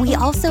now we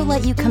also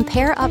let you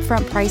compare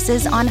upfront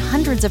prices on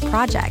hundreds of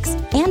projects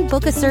and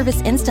book a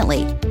service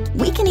instantly.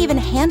 We can even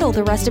handle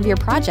the rest of your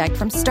project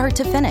from start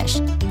to finish.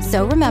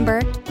 So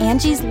remember,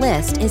 Angie's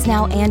List is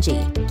now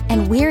Angie,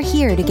 and we're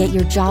here to get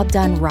your job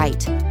done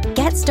right.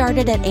 Get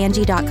started at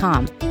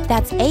Angie.com.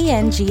 That's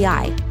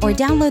ANGI, or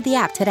download the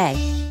app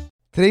today.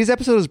 Today's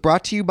episode is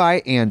brought to you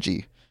by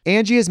Angie.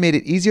 Angie has made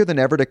it easier than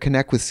ever to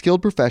connect with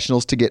skilled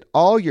professionals to get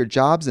all your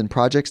jobs and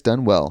projects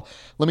done well.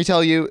 Let me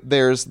tell you,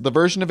 there's the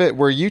version of it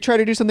where you try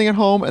to do something at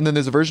home, and then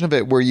there's a version of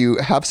it where you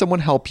have someone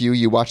help you,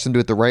 you watch them do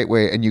it the right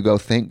way, and you go,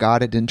 thank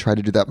God I didn't try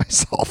to do that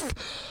myself.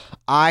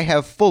 I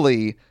have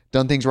fully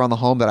done things around the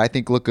home that I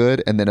think look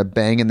good, and then a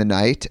bang in the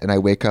night, and I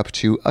wake up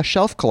to a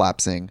shelf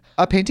collapsing,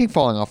 a painting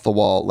falling off the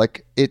wall.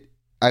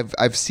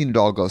 I've seen it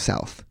all go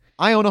south.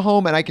 I own a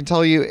home, and I can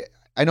tell you,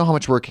 I know how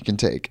much work it can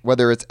take.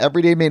 Whether it's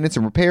everyday maintenance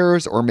and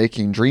repairs or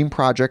making dream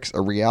projects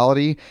a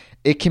reality,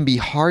 it can be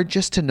hard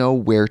just to know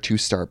where to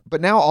start.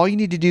 But now all you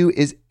need to do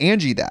is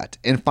Angie that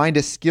and find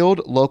a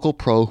skilled local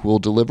pro who will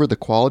deliver the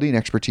quality and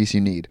expertise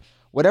you need.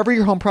 Whatever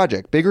your home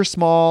project, big or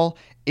small,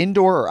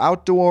 indoor or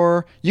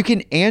outdoor, you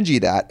can Angie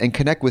that and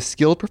connect with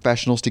skilled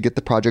professionals to get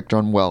the project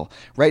done well.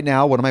 Right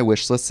now, one of my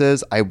wish lists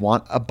is I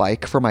want a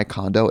bike for my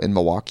condo in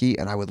Milwaukee,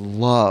 and I would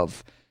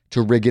love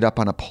to rig it up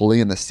on a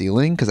pulley in the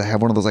ceiling because I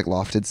have one of those like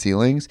lofted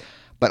ceilings,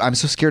 but I'm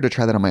so scared to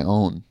try that on my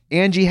own.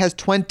 Angie has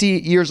 20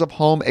 years of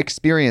home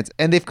experience,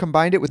 and they've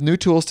combined it with new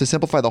tools to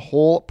simplify the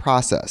whole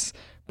process.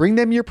 Bring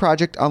them your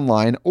project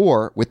online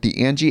or with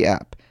the Angie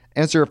app.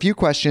 Answer a few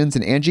questions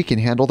and Angie can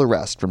handle the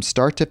rest from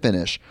start to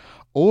finish,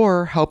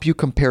 or help you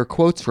compare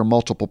quotes from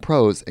multiple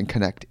pros and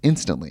connect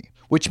instantly,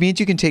 which means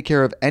you can take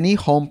care of any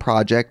home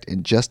project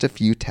in just a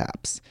few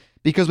taps.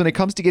 Because when it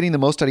comes to getting the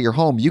most out of your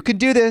home, you can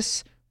do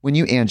this when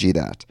you Angie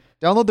that.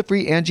 Download the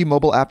free Angie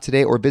mobile app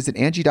today or visit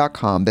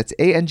Angie.com. That's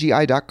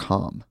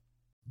ANGI.com.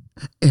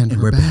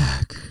 And we're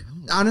back.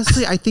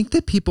 Honestly, I think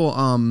that people,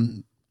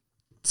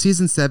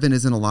 season 7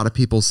 isn't a lot of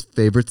people's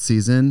favorite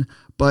season,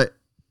 but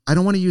I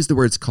don't want to use the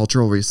words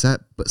cultural reset,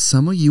 but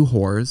some of you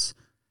whores,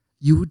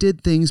 you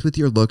did things with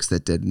your looks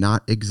that did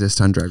not exist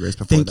on Drag Race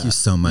before. Thank you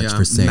so much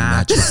for saying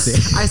that.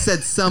 I said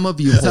some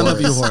of you whores. Some of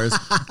you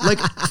whores. Like,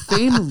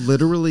 Fame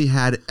literally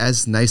had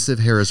as nice of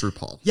hair as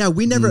RuPaul. Yeah,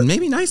 we never...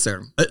 Maybe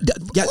nicer. No.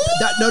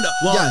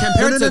 Well, Yeah,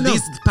 compared to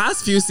these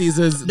past few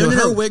seasons,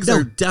 her wigs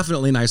are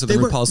definitely nicer than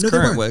RuPaul's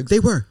current wigs.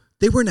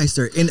 They were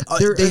nicer, and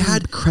They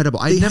had incredible.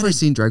 I've never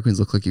seen drag queens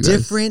look like you guys.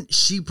 Different.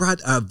 She brought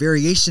a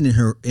variation in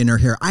her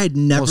hair. I had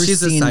never seen.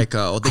 She's a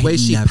psycho. The way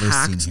she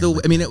packed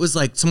it was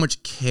like so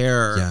much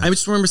care. Yeah. I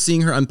just remember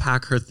seeing her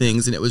unpack her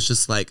things, and it was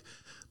just like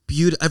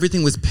beautiful.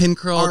 Everything was pin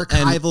curled,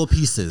 archival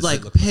pieces,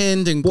 like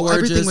pinned and gorgeous. Well,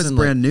 everything was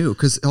brand new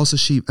because also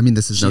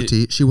this is no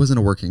tea. She wasn't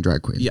a working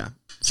drag queen. Yeah.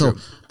 So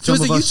she was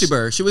a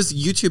YouTuber. She was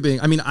YouTubing.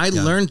 I mean, I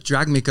learned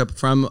drag makeup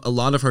from a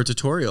lot of her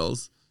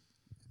tutorials,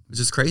 which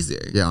is crazy.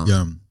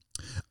 Yeah.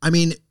 I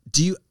mean,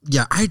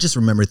 I just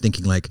remember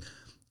thinking like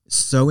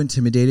so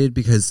intimidated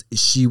because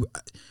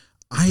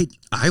I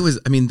was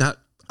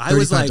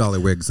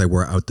 $35 wigs I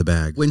wore out the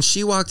bag. When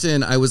she walked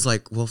in, I was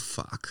like, well,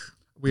 fuck.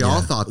 We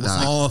all thought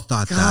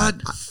that.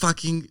 God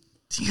fucking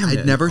damn it.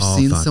 I'd never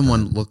seen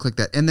someone look like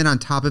that. And then on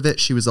top of it,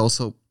 she was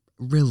also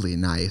really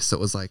nice. So it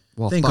was like,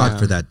 well, thank God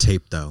for that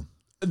tape though.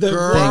 Thank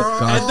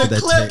God for the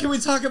clip. Can we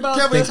talk about?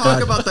 Can we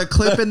talk about the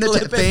clip in the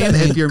Fame?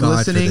 If you're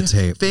listening,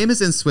 Fame is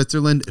in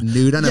Switzerland,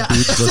 nude on a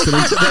beach,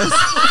 listening to this,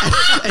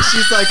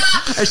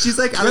 and she's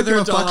like, I don't give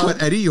a fuck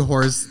what any of you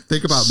whores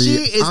think about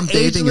me. I'm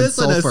bathing in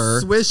sulfur. In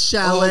a Swiss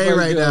chalet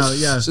right now.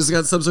 Yeah, she's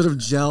got some sort of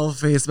gel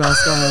face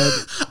mask on.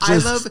 I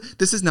love.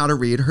 This is not a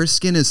read. Her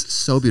skin is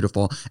so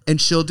beautiful, and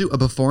she'll do a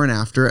before and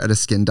after at a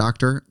skin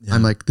doctor. Yeah.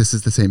 I'm like, this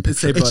is the same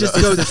picture. It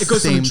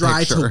goes from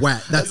dry to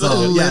wet. That's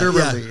all.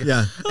 Literally.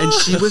 Yeah. And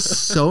she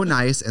was so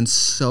nice and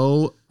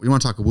so, we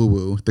want to talk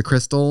woo-woo, the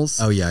crystals.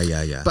 Oh,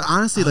 yeah. But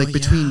honestly,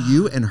 between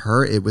you and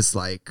her, it was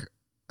like,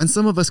 and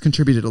some of us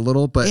contributed a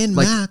little, but and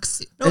like,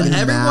 Max. No, and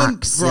everyone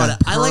brought it.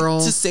 I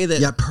like to say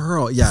that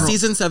Pearl,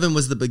 season 7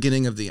 was the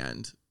beginning of the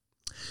end.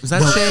 Was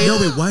that shade? No,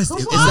 it was.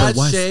 Is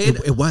that shade?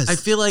 It was. I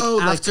feel like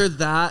after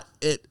that,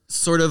 it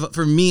sort of,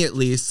 for me at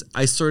least,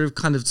 I sort of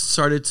kind of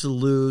started to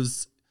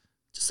lose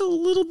just a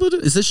little bit of,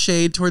 is this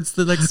shade towards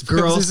the next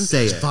girls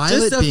say it.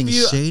 Violet being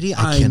shady?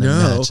 I can't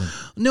imagine.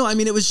 No, I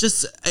mean, it was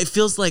just, it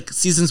feels like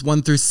seasons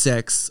 1 through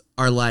 6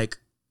 are like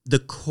the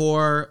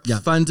core,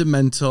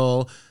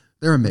 fundamental.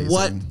 They're amazing.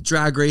 What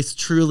Drag Race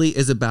truly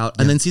is about.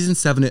 And then season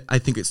 7, I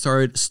think it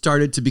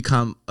started to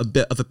become a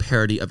bit of a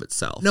parody of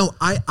itself. No,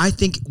 I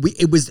think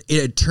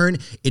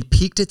it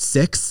peaked at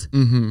 6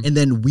 and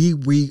then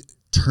we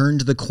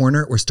turned the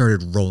corner or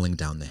started rolling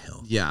down the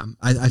hill. Yeah.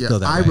 I feel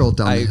that I way. rolled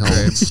down the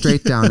hill,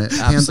 straight down it,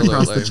 hands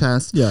across the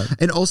chest. Yeah.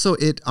 And also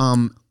it,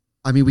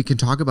 I mean, we can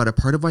talk about it.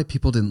 Part of why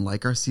people didn't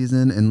like our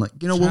season and like,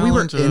 when we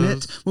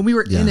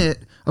were in it,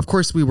 of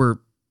course we were,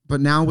 but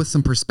now with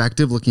some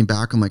perspective looking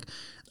back, I'm like,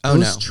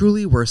 those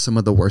truly were some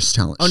of the worst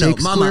talent. Oh no,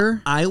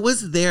 Mama, I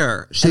was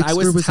there and I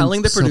was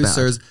telling the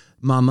producers,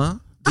 Mama,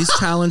 these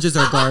challenges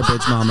are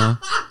garbage, Mama.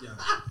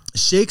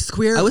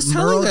 Shakespeare. I was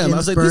telling them, I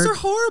was like, these are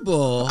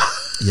horrible.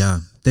 Yeah,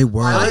 they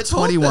were. I was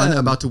 21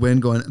 about to win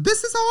going,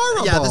 this is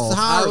horrible. Yeah, this is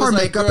horrible. Her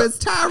makeup is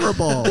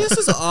terrible. This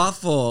is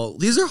awful.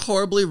 These are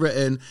horribly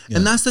written. Yeah.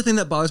 And that's the thing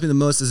that bothers me the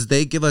most is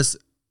they give us,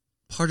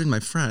 pardon my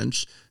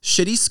French,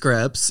 shitty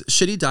scripts,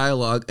 shitty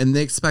dialogue, and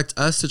they expect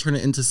us to turn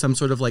it into some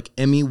sort of like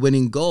Emmy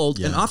winning gold.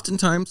 Yeah. And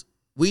oftentimes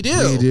We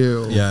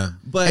do. Yeah.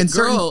 But And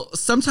girl,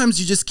 sometimes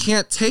you just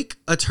can't take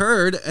a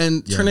turd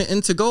and turn it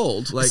into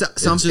gold. Like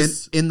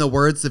in the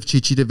words of Chi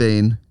Chi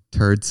DeVane,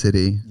 Turd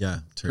City. Yeah,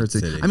 Turd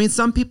City. I mean,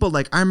 some people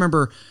like, I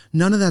remember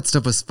none of that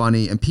stuff was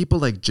funny, and people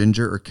like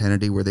Ginger or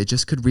Kennedy, where they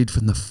just could read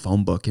from the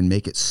phone book and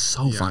make it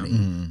so funny.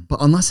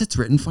 But unless it's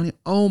written funny,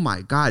 oh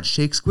my God,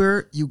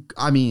 Shakespeare, it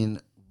was.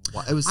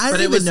 It was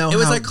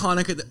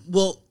iconic.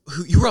 Well,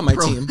 you were on my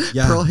team.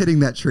 Yeah. Pearl hitting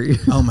that tree.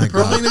 Oh my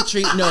Pearl God. hitting the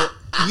tree. No,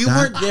 you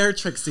weren't there,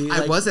 Trixie.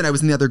 I wasn't. I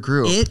was in the other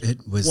group. It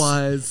was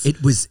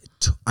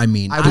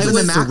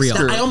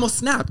surreal. I almost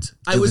snapped.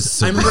 I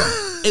was remember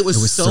it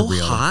was so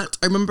surreal. hot.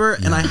 I remember,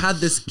 and I had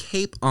this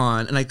cape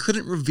on, and I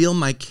couldn't reveal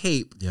my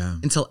cape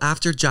until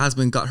after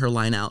Jasmine got her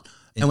line out.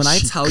 And when I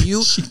tell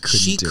you,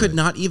 she could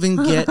not even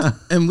get,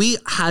 and we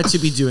had to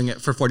be doing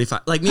it for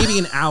 45, like maybe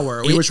an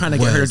hour. We were trying to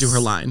get her to do her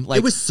line. Like,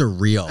 it was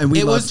surreal. And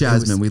we love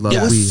Jasmine. We love it.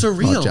 It was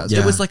surreal.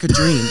 It was like a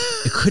dream.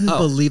 I couldn't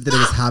believe that it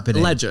was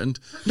happening. Legend.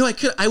 No,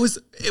 it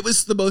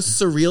was the most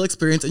surreal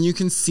experience. And you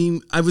can see,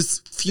 I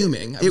was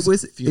fuming. It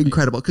was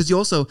incredible. Because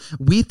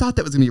we thought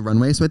that was going to be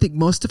runway. So I think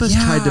most of us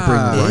tried to bring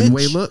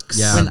runway looks.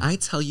 Yeah. When I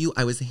tell you,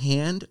 I was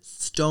hand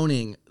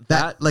stoning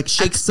that like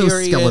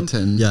Shakespearean,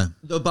 exoskeleton. Yeah.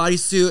 The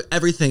bodysuit,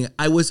 everything.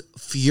 I was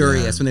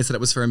furious when they said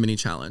it was for a mini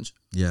challenge.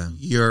 Yeah.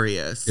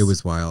 Furious. It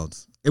was wild.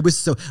 It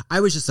was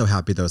I was just so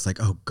happy though. It's like,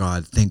 oh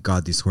God, thank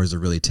God these whores are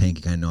really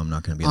tanking. I know I'm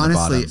not going to be in the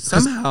bottom.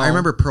 Somehow. I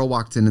remember Pearl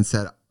walked in and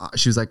said,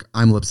 she was like,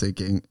 I'm lip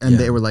syncing. And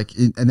they were like,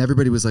 and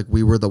everybody was like,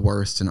 we were the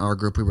worst. In our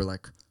group, we were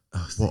like,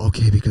 well,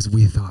 okay, because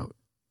we thought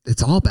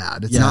it's all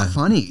bad. It's not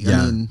funny.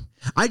 Yeah. I mean,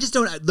 I just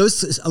don't,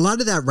 a lot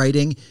of that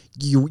writing,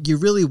 you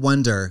really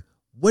wonder,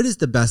 what is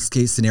the best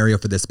case scenario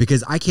for this?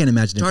 Because I can't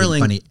imagine it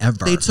being funny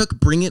ever. They took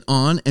Bring It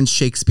On and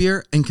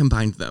Shakespeare and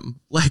combined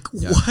them. Like,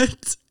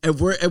 what? And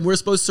we're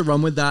supposed to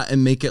run with that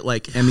and make it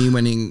like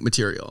Emmy-winning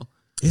material.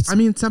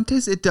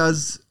 Sometimes it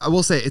does. I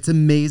will say it's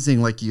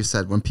amazing, like you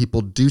said, when people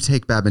do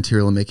take bad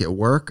material and make it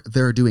work,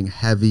 they're doing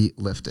heavy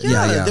lifting.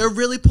 Yeah. They're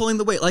really pulling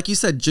the weight. Like you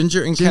said,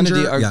 Ginger and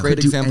Kennedy are great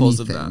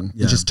examples of that.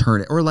 You just turn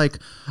it. Or like,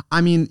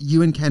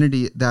 you and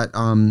Kennedy, that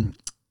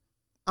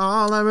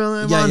all I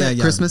really want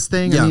Christmas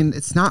thing. I mean,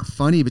 it's not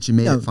funny, but you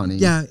made it funny.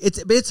 Yeah,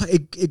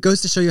 it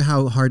goes to show you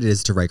how hard it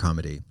is to write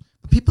comedy.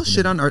 People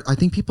shit on I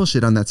think people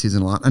shit on that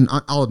season a lot, and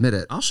I'll admit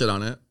it. I'll shit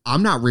on it.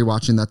 I'm not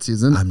rewatching that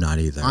season. I'm not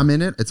either. I'm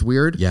in it. It's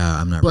weird. Yeah,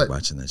 I'm not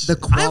rewatching this shit.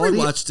 I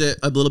rewatched it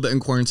a little bit in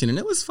quarantine, and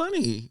it was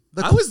funny.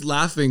 I was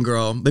laughing,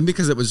 girl, maybe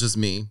because it was just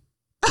me.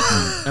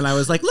 And I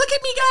was like, look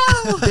at me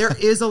go. There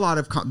is a lot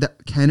of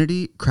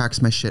Kennedy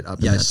cracks my shit up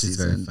in that she's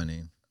season. very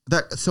funny.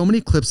 So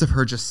many clips of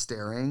her just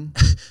staring.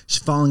 She's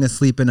falling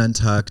asleep and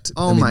untucked.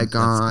 Oh my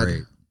God. That's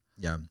great.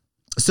 Yeah.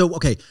 So,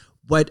 okay.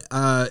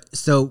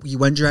 So you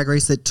won Drag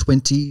Race at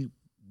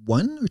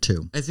 21 or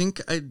 2? I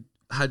think I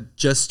had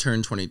just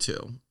turned 22.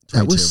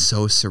 That was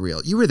so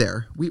surreal. You were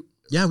there. We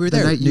were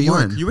there. New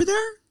York. You were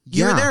there?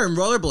 You were there in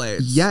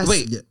rollerblades. Yes.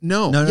 Wait.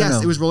 No.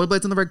 Yes, it was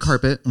rollerblades on the red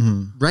carpet.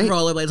 Right?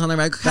 Rollerblades on the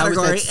red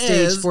category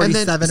stage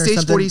 47 and then or stage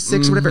something.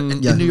 46 or whatever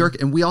in New York.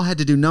 And we all had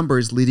to do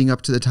numbers leading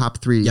up to the top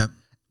 3. Yep.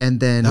 And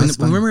then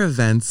remember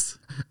events.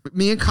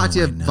 Me and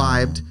Katya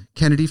vibed.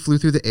 Kennedy flew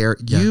through the air.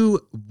 Yeah. You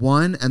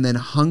won and then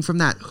hung from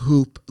that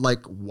hoop.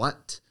 Like,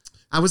 what?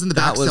 I was in the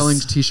back selling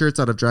t-shirts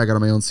out of drag out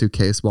of my own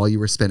suitcase while you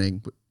were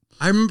spinning.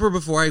 I remember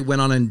before I went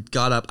on and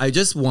got up, I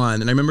just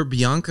won. And I remember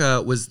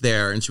Bianca was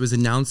there and she was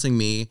announcing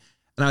me.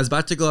 And I was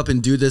about to go up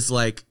and do this,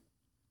 like,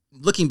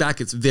 looking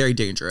back, it's very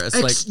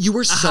dangerous. You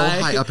were so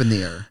high up in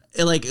the air.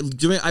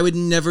 I would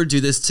never do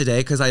this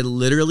today because I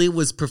literally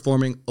was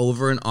performing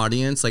over an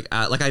audience.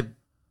 I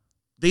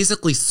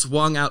basically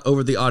swung out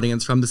over the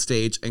audience from the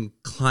stage and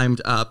climbed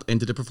up and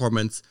did a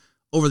performance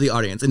over the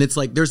audience. And it's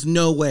like, there's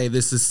no way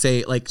this is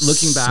safe. Like,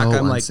 looking back,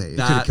 I'm unsafe.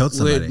 like, that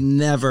would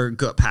never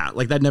go pat.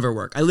 Like, that never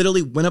work. I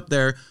literally went up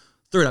there,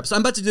 threw it up. So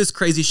I'm about to do this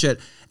crazy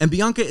shit. And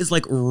Bianca is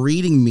like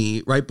reading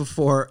me right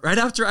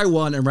after I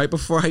won and right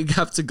before I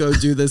have to go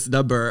do this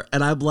number.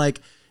 And I'm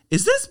like,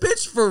 is this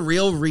bitch for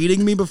real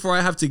reading me before I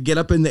have to get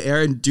up in the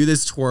air and do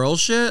this twirl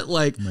shit?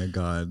 Like, oh my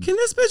God. Can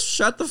this bitch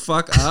shut the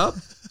fuck up?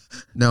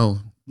 No.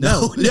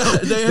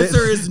 The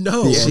answer is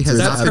no. She has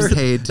not been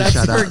paid to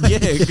shut up. That's her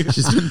gig.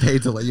 She's been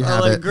paid to let you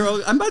have it.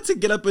 Girl, I'm about to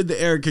get up in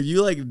the air. Could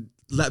you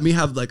let me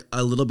have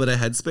a little bit of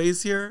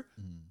headspace here?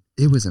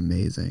 It was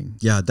amazing.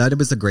 Yeah, that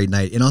was a great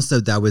night. And also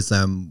that was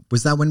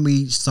that when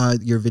we saw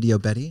your video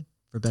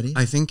for Betty?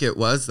 I think it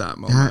was that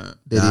moment.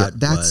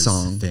 That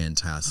song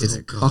fantastic. It's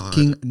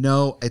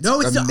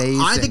it's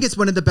amazing. I think it's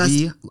one of the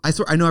best. I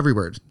swear, I know every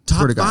word.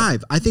 Top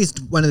 5. I think it's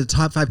one of the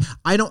top 5.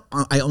 I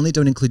only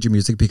don't include your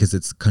music because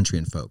it's country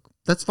and folk.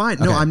 That's fine.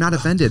 No, I'm not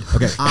offended.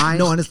 Okay.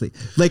 No, honestly.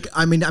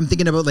 I'm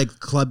thinking about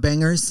club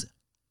bangers.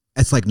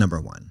 It's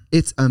number 1.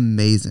 It's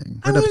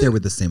amazing. Right up there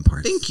with the same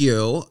parts. Thank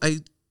you. I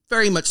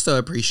very much so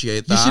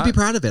appreciate that. You should be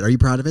proud of it. Are you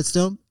proud of it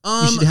still?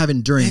 You should have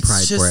enduring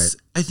pride for it.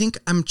 I think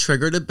I'm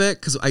triggered a bit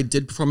because I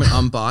did perform it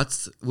on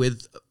Bots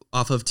with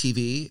off of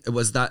TV. It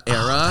was that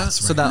era. That's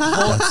So right.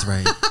 that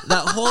right.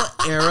 whole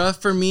era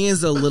for me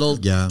is a little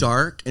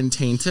dark and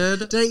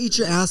tainted. Did I eat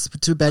your ass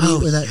to Betty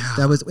when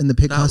that was in the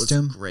pig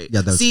costume? Was great.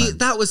 Yeah, that was fun.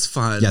 That was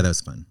fun. Yeah, that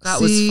was fun. That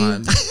was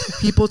fun.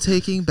 People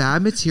taking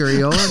bad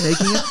material and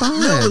making it fun.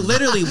 No,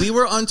 literally, we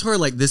were on tour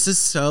like, this is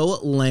so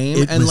lame.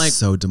 It was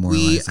so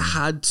demoralizing. We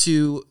had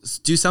to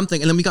do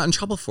something, and then we got in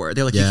trouble for it.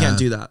 They're like, you can't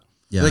do that.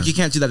 Yeah. Like, you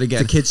can't do that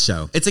again. It's a kid's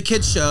show. It's a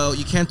kid's show.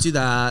 You can't do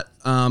that.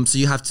 So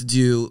you have to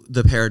do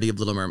the parody of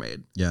Little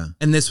Mermaid. Yeah.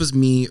 And this was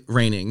me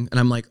raining. And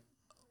I'm like,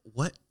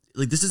 what?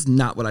 Like, this is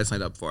not what I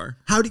signed up for.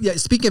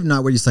 Speaking of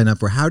not what you signed up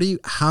for, how do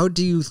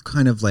you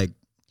kind of like,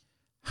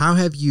 how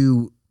have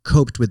you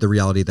coped with the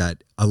reality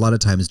that a lot of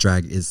times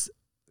drag is,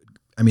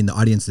 I mean, the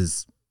audience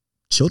is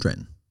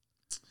children.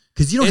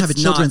 Because you don't have a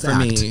children's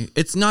act. Me.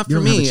 It's not You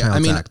for don't have a me. child's I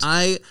mean, act.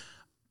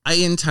 I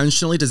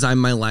intentionally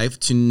designed my life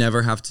to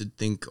never have to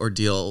think or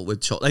deal with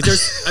children. Like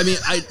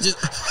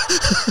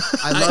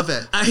I love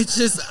it.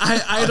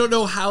 I don't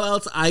know how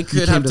else I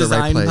could have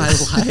designed my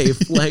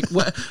life. Like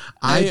what?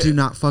 I do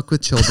not fuck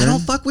with children. I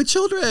don't fuck with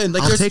children.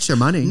 Like I'll take their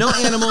money. No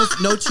animals,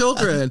 no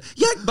children.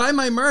 Yeah, buy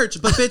my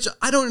merch. But bitch,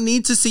 I don't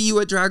need to see you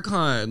at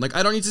DragCon. Like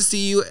I don't need to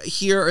see you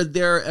here or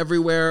there,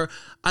 everywhere.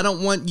 I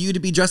don't want you to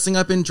be dressing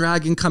up in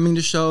drag and coming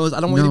to shows. I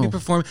don't want you to be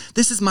performing.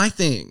 This is my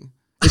thing.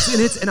 And you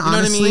honestly, know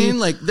what I mean?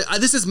 Like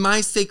this is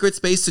my sacred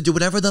space to do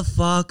whatever the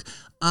fuck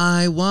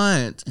I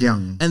want. Yeah.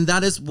 And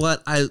that's why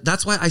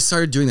I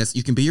started doing this.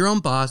 You can be your own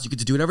boss. You get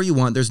to do whatever you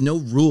want. There's no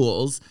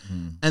rules.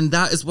 And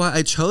that is why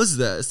I chose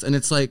this. And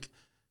it's like,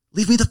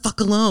 leave me the fuck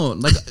alone.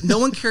 Like no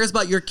one cares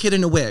about your kid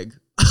in a wig.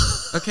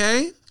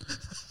 Okay?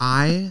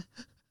 I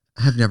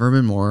have never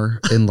been more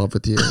in love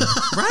with you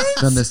Right?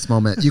 than this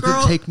moment. You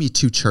Girl, could take me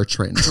to church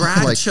right now.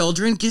 Drag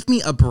children, give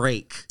me a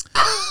break.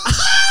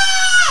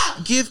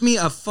 Give me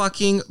a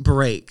fucking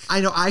break.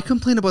 I know. I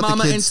complain about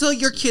Mama, the kids. until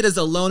your kid is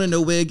alone in a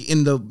wig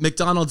in the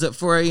McDonald's at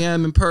 4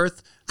 a.m. in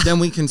Perth, then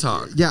we can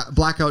talk. Yeah,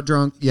 blackout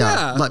drunk.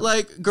 Yeah,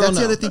 like girl, that's no.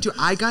 the other thing too.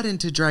 I got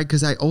into drag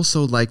because I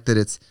also like that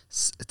it's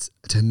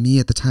to me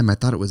at the time I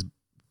thought it was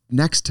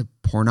next to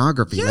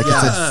pornography. Yeah. Like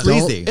it's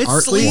Sleazy. It's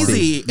Art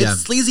sleazy. form. Yeah.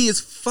 It's sleazy as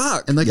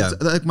fuck. And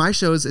like my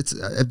shows, it's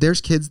if there's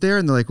kids there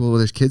and they're like, well,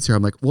 there's kids here.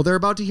 I'm like, well, they're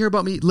about to hear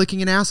about me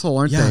licking an asshole,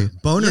 aren't they?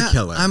 Boner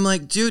killer. I'm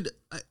like, dude,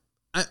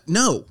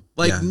 no.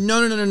 Like,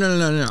 no.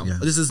 Yeah.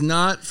 This is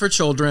not for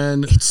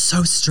children. It's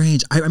so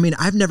strange. I mean,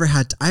 I've never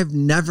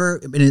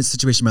been in a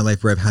situation in my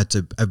life where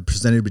I've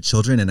presented with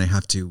children and I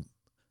have to,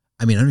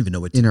 I mean, I don't even know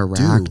what to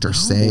Interact do. or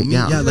say. Me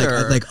Yeah. either.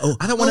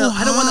 I don't want to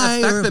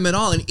affect or, them at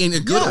all in a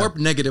good or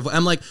negative way.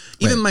 I'm like,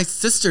 even my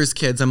sister's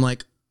kids, I'm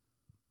like,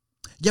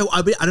 yeah,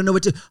 I don't know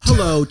what to.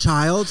 Hello,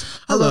 child.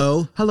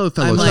 Hello, fellow I'm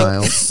child.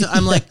 like, so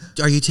I'm like,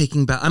 are you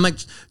taking I'm like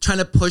trying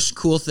to push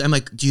cool things. I'm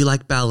like, do you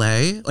like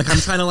ballet? Like I'm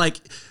trying to like,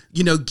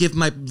 give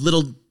my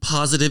little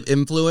positive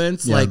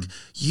influence. Yeah. Like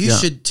you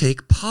should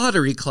take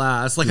pottery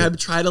class. Like I'm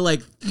trying to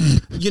like,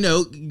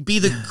 be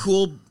the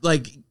cool,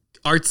 like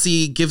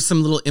artsy, give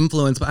some little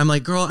influence. But I'm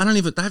like, girl, I don't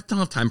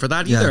have time for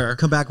that either.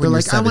 Come back They're when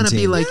like, you're 17. I want to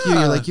be like you.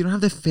 You're like, you don't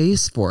have the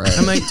face for it.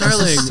 I'm like,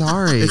 darling,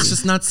 sorry. it's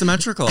just not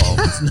symmetrical.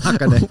 It's not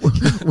gonna.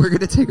 We're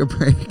gonna take a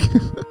break.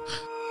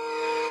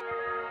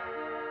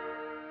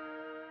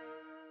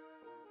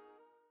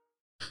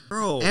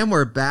 Girl. And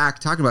we're back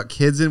talking about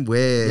kids in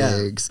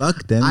wigs.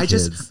 Fuck them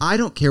kids. I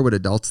don't care what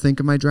adults think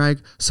of my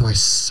drag, so I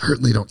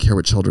certainly don't care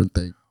what children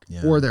think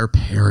or their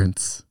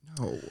parents.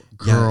 No.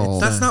 Girl.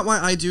 That's not why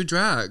I do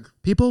drag.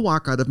 People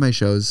walk out of my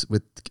shows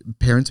with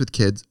parents with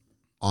kids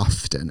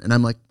often, and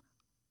I'm like,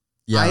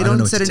 I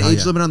don't set an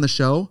age limit on the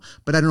show,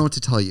 but I don't know what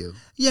to tell you.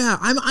 Yeah,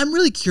 I'm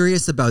really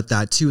curious about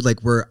that too.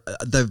 Like where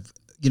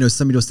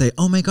somebody will say,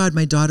 "Oh my God,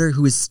 my daughter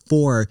who is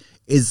 4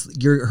 is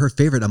her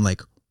favorite." I'm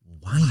like,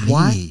 why me?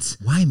 What?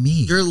 Why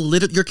me?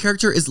 Your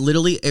character is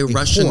literally a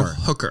Russian whore.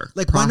 hooker.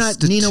 Like why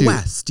not Nina Prostitute.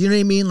 West? Do you know what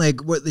I mean? Like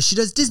she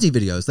does Disney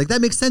videos. Like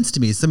that makes sense to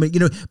me. Somebody,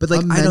 but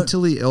like A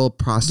mentally ill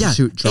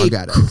prostitute drug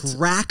addict.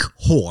 Crack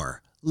whore.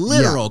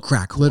 Literal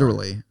crack whore.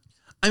 Literally.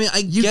 I mean,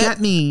 You get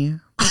me.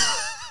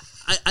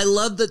 I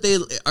love that they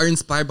are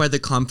inspired by the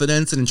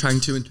confidence and trying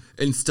to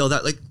instill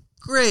that. Like,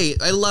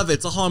 great, I love it.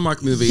 It's a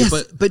Hallmark movie, Yes,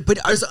 but but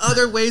there's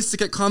other ways to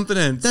get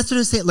confidence. That's what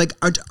I'm saying. Like,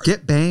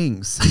 Get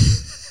bangs.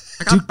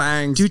 I got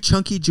bangs. Do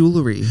chunky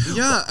jewelry.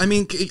 Yeah, I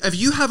mean, if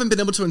you haven't been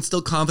able to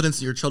instill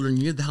confidence in your children,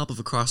 you need the help of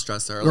a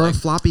cross-dresser. Or a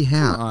floppy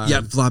hat.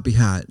 yeah, floppy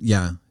hat.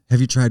 Yeah.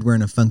 Have you tried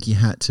wearing a funky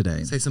hat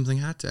today? Say something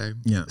hat day.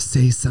 Yeah.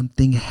 Say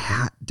something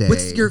hat day.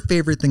 What's your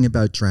favorite thing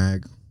about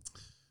drag?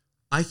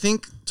 I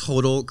think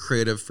total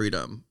creative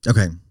freedom.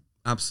 Okay.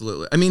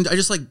 Absolutely. I mean,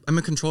 I'm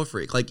a control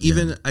freak. Like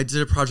even I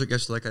did a project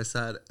yesterday, like I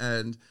said,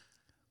 and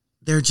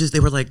they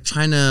were like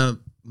trying to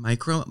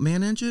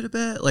micromanage it a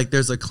bit. Like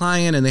there's a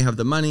client and they have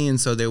the money and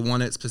so they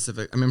want it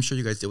specific. I mean, I'm sure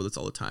you guys deal with this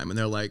all the time. And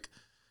they're like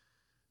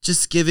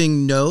just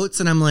giving notes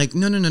and I'm like,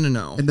 no. And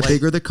the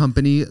bigger the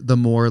company, the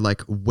more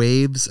like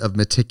waves of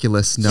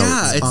meticulous notes.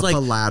 Yeah, it's up like a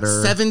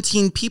ladder.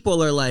 17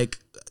 people are like,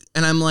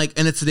 and I'm like,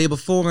 and it's the day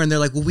before and they're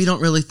like, well, we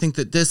don't really think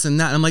that this and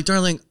that. And I'm like,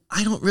 darling,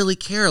 I don't really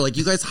care. Like,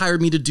 you guys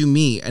hired me to do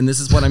me, and this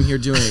is what I'm here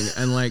doing.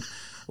 And like,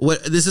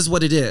 this is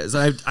what it is.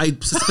 I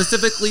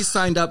specifically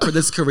signed up for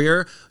this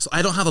career, so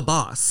I don't have a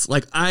boss.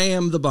 Like, I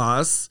am the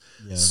boss.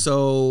 Yeah.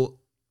 So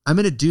I'm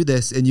going to do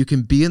this, and you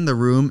can be in the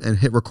room and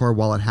hit record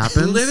while it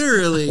happens.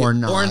 Literally. Or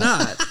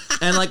not.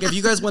 And like, if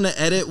you guys want to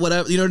edit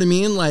whatever, you know what I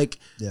mean? Like,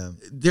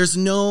 there's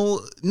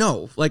no,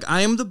 like,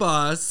 I am the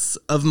boss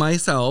of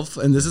myself,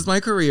 and this is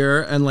my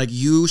career, and like,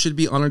 you should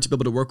be honored to be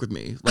able to work with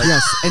me. Like,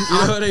 yes. And you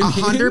know what I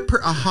mean?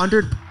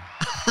 100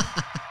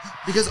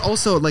 because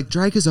also, like,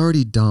 drag is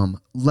already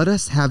dumb. Let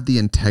us have the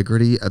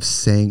integrity of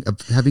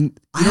having,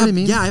 you know what I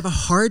mean? Yeah, I have a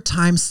hard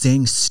time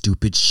saying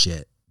stupid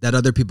shit that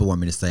other people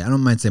want me to say. I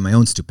don't mind saying my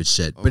own stupid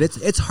shit, but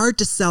it's hard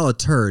to sell a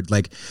turd.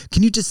 Like,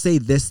 can you just say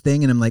this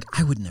thing? And I'm like,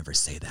 I would never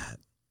say that.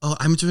 Oh,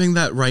 I'm doing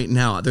that right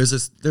now.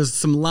 There's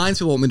some lines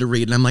people want me to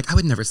read, and I'm like, I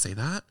would never say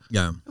that.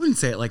 Yeah, I wouldn't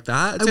say it like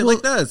that. I'd say it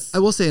like this. I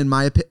will say, in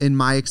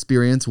my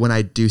experience, when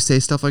I do say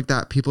stuff like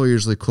that, people are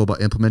usually cool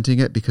about implementing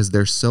it because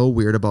they're so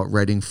weird about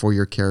writing for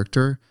your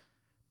character.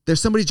 There's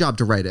somebody's job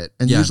to write it.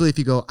 And usually if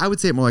you go, I would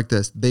say it more like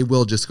this, they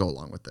will just go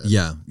along with it.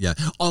 Yeah.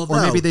 Or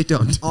maybe they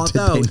don't.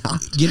 Although,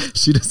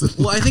 she doesn't.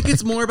 Well, I think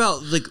it's more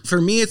about, like,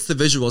 for me, it's the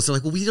visuals. So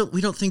like, well,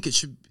 we don't think it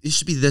should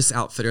be this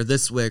outfit or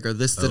this wig or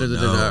this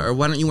or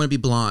why don't you want to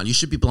be blonde? You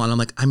should be blonde. I'm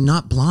like, I'm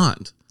not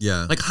blonde.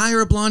 Yeah. Like,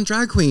 hire a blonde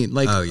drag queen.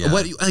 Like,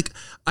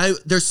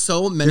 there's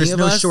so many of us. There's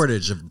no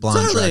shortage of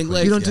blonde drag queens.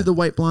 Like, you don't do the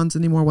white blondes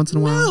anymore once in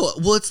a while? No.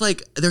 Well, it's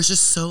like, there's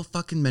just so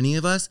fucking many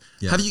of us.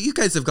 Yeah. Have you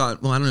guys have gotten,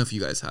 well, I don't know if you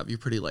guys have. You're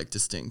pretty, like,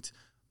 distinct.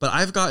 But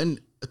I've gotten,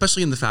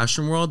 especially in the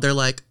fashion world, they're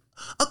like,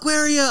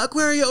 Aquaria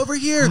over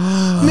here.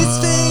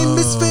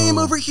 Miss Fame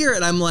over here.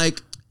 And I'm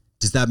like,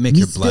 does that make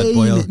your blood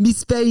boil?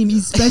 Miss Fame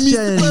is fashion.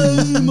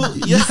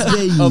 Yeah.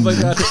 Oh my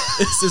God.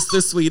 Is this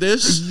the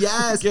Swedish?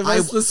 Yes. Give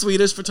us the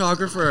Swedish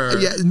photographer.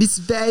 Yeah, Miss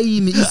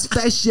Fame is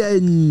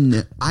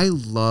fashion. I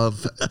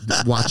love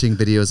watching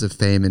videos of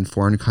Fame in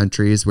foreign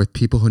countries with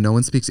people who no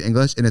one speaks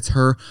English, and it's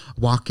her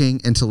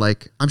walking into,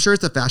 like, I'm sure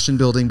it's a fashion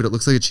building, but it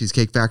looks like a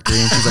cheesecake factory,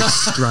 and she's like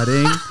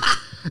strutting.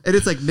 And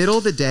it's like middle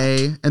of the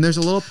day, and there's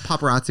a little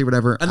paparazzi,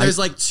 whatever. And there's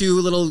like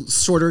two little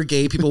shorter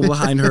gay people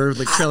behind her,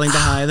 like trailing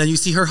behind. And then you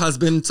see her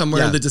husband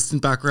somewhere in the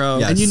distant back row.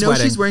 Yeah, and you know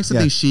she's wearing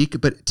something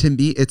chic, but to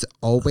me, it's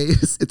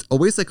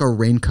always like a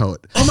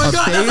raincoat. Oh my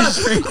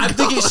God. I'm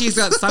thinking she's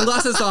got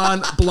sunglasses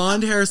on,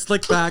 blonde hair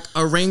slicked back,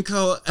 a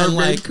raincoat, and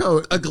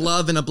a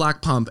glove and a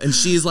black pump. And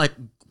she's like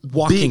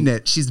walking. Beating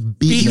it. She's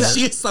beating it.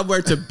 She has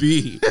somewhere to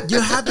be.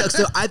 You have to.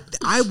 So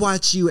I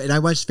watch you, and I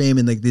watch Fame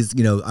and like these,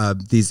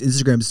 these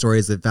Instagram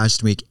stories of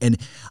Fashion Week, and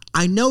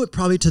I know it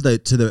probably to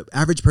the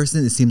average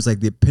person it seems like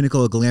the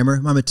pinnacle of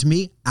glamour. Mama, to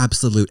me,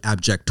 absolute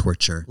abject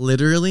torture.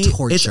 Literally,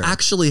 torture. It's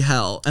actually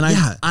hell. And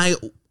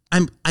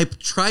I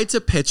tried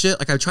to pitch it,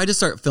 like I tried to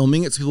start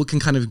filming it so people can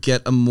kind of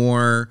get a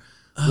more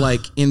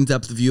like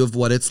in-depth view of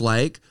what it's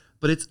like,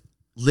 but it's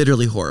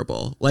literally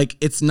horrible. Like,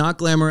 it's not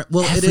glamour.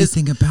 Well,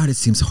 everything about it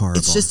seems horrible.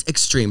 It's just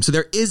extreme. So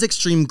there is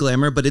extreme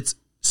glamour, but it's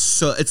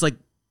like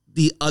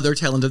the other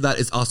tail end of that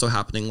is also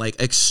happening.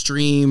 Like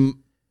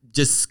extreme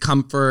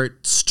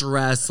discomfort,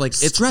 stress. Like,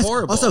 it's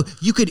horrible. Also,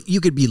 you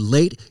could be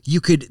late.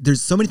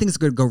 There's so many things that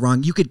could go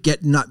wrong. You could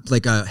get not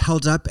like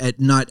held up at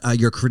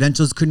your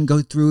credentials couldn't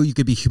go through. You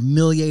could be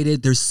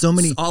humiliated. There's so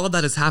many. All of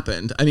that has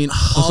happened. I mean,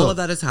 all of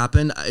that has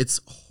happened. It's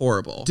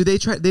horrible. Do they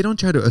try? They don't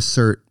try to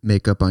assert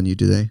makeup on you,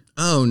 do they?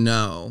 Oh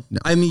no.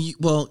 I mean,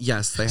 well,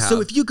 yes, they have.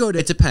 So if you go to,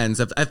 it depends.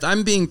 If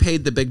I'm being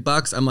paid the big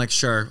bucks, I'm like,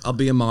 sure, I'll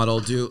be a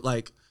model.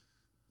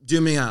 Do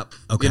me up.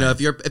 Okay.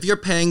 If you're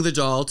paying the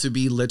doll to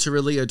be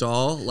literally a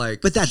doll,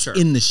 like, but that's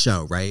in the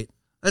show, right?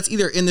 That's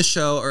either in the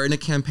show or in a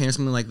campaign or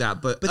something like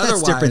that. But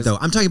that's different though.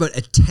 I'm talking about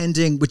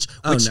attending, which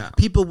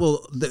people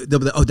will. They'll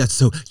be like, oh, that's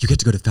so. You get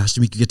to go to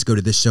Fashion Week. You get to go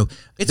to this show.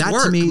 It's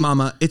work, to me,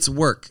 Mama. It's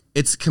work.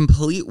 It's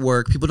complete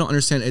work. People don't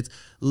understand. It's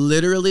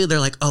literally, they're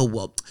like, oh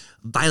well,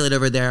 Violet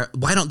over there.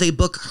 Why don't they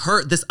book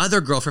this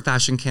other girl for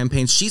fashion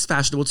campaigns? She's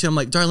fashionable too. I'm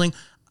like, darling,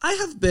 I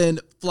have been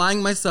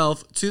flying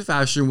myself to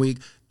Fashion Week,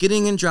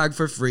 getting in drag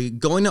for free,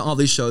 going to all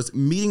these shows,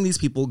 meeting these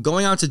people,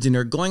 going out to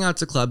dinner, going out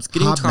to clubs,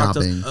 getting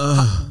cocktails,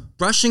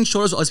 brushing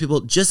shoulders with all these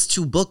people just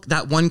to book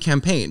that one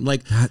campaign.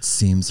 Like, that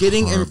seems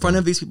getting horrible. in front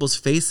of these people's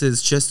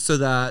faces just so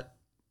that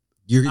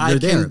you're I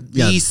there. can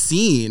be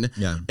seen.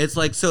 Yeah. It's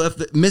like, so if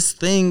the Miss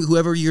Thing,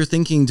 whoever you're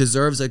thinking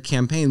deserves a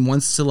campaign,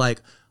 wants to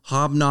like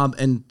hobnob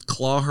and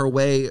claw her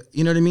way,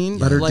 you know what I mean?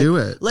 Let her do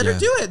it. Let her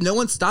do it. No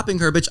one's stopping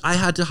her, bitch. I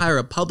had to hire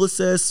a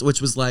publicist,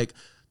 which was like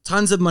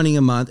tons of money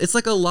a month. It's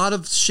like a lot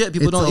of shit.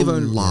 People don't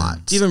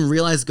even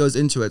realize goes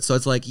into it. So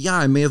it's like, yeah,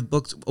 I may have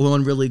booked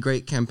one really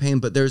great campaign,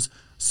 but there's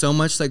so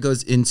much that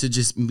goes into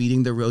just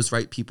meeting the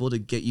right people to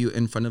get you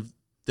in front of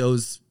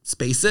those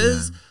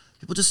spaces. Yeah.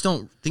 People just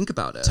don't think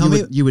about it. Tell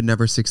me, you would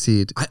never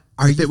succeed.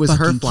 If it was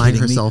her flying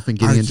herself and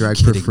getting in drag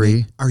for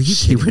free. Are you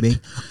kidding me?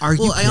 Are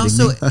you kidding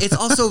me? It's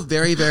also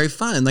very, very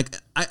fun. Like,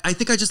 I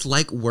think I just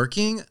like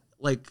working.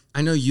 Like,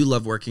 I know you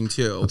love working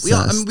too.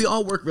 We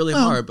all work really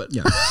hard, but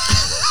yeah.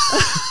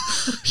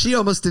 She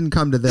almost didn't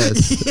come to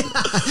this.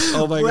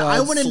 Oh my God.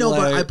 I want to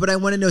know, but I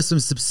want to know some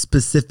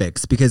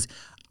specifics because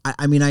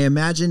I mean, I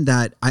imagine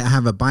that I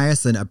have a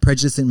bias and a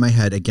prejudice in my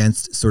head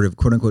against sort of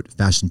quote unquote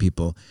fashion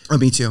people. Oh,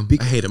 me too.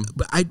 I hate them.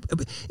 But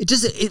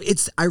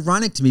it's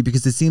ironic to me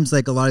because it seems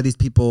like a lot of these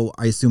people,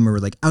 I assume, are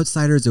like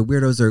outsiders or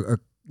weirdos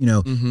or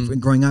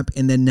growing up,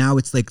 and then now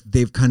it's like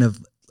they've kind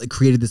of like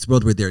created this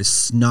world where there's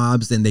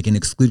snobs and they can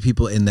exclude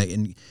people is that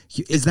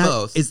It's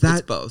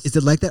both. Is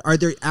it like that? Are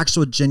there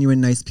actual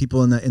genuine nice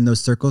people in those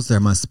circles? There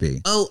must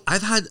be. Oh,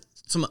 I've had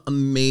some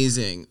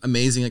amazing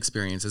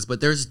experiences, but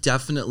there's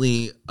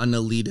definitely an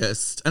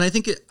elitist, and I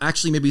think it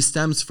actually maybe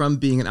stems from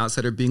being an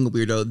outsider, being a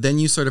weirdo. Then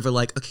you sort of are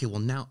like, okay, well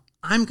now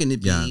I'm going to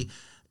be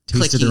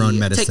taste their own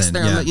medicine.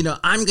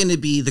 I'm going to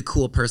be the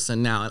cool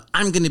person now.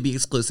 I'm going to be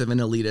exclusive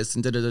and elitist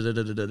and da da da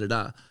da da da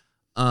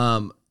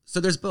da. So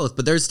there's both,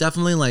 but there's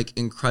definitely like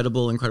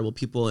incredible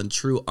people and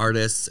true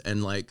artists,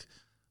 and like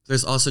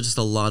there's also just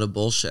a lot of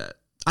bullshit.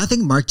 I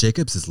think Marc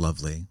Jacobs is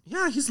lovely.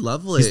 Yeah, he's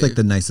lovely. He's like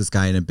the nicest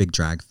guy and a big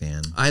drag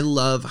fan. I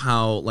love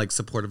how like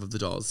supportive of the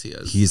dolls he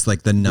is. He's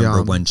like the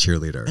number one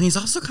cheerleader. And he's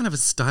also kind of a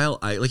style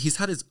like he's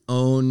had his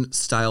own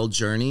style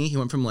journey. He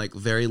went from like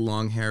very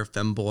long hair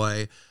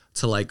femboy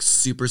to like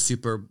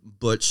super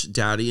butch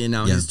daddy, and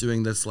now he's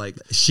doing this like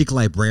chic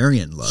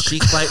librarian look.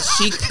 Chic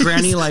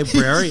granny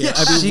librarian.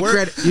 I mean,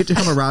 you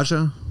talking about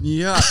Raja?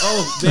 Yeah.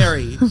 Oh,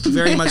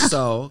 very much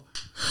so.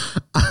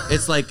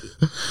 It's like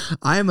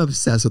I am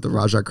obsessed with what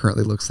Raja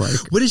currently looks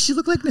like. What does she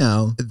look like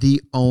now?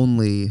 The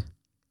only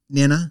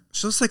Nana?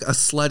 She looks like a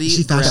slutty. Is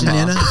she fashion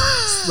grandma. Nana?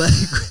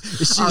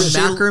 Is she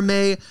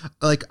macrame?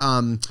 Like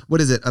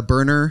what is it? A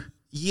burner?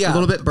 Yeah, a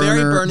little bit burner.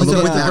 Very burning. A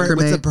little bit macrame.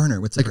 What's a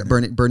burner? What's a like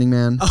burner? Burning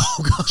Man?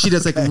 Oh god, she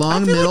does like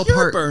long I feel middle like you're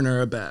part. A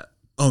burner a bit.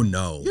 Oh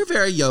no, you're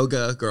very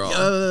yoga girl.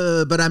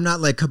 But I'm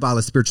not like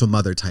Kabbalah spiritual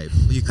mother type.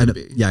 You could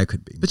be. Yeah, I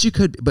could be. But you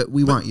could. But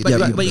we want you.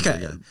 But you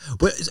can.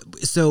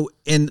 So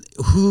and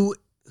who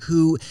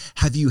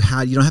have you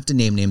had? You don't have to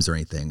name names or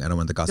anything. I don't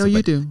want the gossip. No,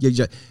 you do.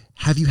 Yeah.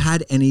 Have you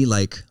had any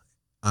like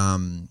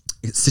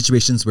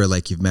situations where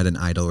like you've met an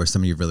idol or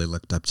somebody you've really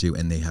looked up to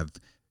and they have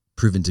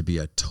proven to be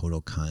a total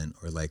cunt,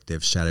 or like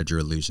they've shattered your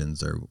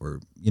illusions,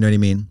 or you know what I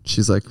mean?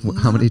 She's like,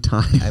 how many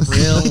times?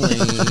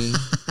 Really?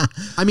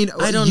 I mean,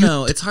 I don't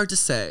know. It's hard to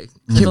say.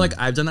 I feel like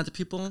I've done that to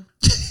people.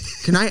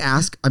 Can I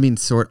ask? I mean,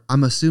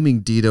 I'm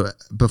assuming Dita,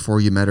 before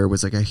you met her,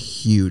 was like a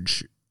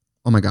huge,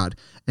 oh my God.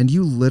 And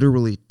you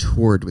literally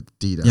toured with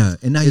Dita. Yeah,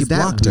 and now you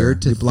blocked her.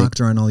 You blocked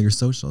her on all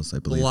yours, I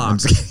believe.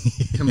 Blocked.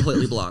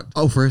 Completely blocked.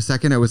 Oh, for a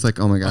second, I was like,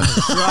 oh my God.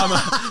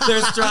 Drama.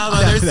 There's drama.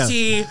 There's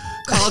tea.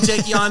 Call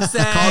Jake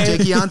Yonsei. Call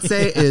Jake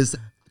Yonsei is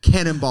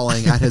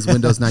cannonballing at his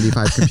Windows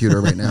 95 computer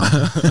right now.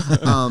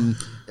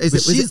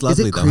 Is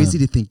it crazy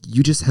to think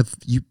you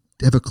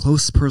have a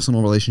close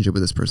personal relationship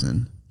with this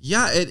person?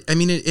 Yeah, it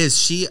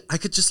is. I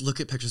could just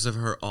look at pictures of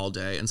her all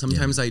day, and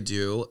sometimes I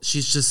do.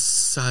 She's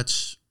just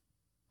such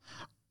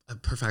a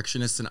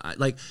perfectionist, and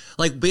like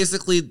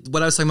basically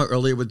what I was talking about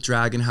earlier with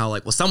drag and how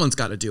like, well, someone's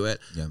got to do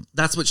it. Yeah,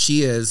 that's what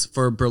she is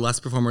for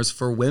burlesque performers.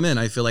 For women,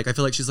 I feel like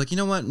she's like, you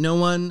know what, no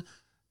one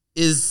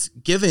is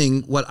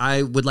giving what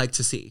I would like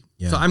to see,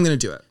 so I'm gonna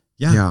do it.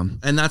 Yeah,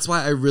 and that's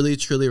why I really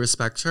truly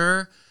respect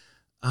her.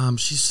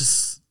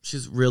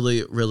 She's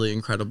really, really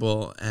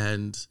incredible.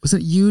 And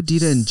wasn't you,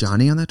 Dita, and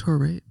Johnny on that tour,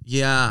 right?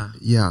 Yeah.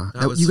 Yeah.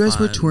 You guys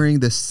were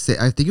touring this,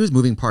 I think it was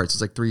Moving Parts. It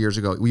was like 3 years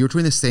ago. We were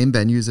touring the same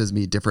venues as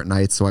me, different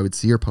nights. So I would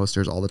see your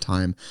posters all the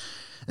time.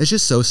 It's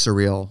just so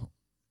surreal.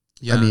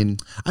 Yeah. I mean,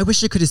 I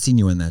wish I could have seen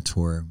you on that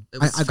tour.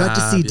 I got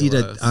to see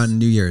Dita on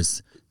New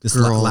Year's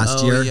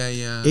last year.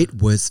 Yeah.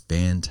 It was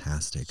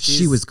fantastic.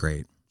 She was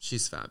great.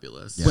 She's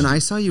fabulous. Yeah. When I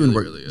saw you in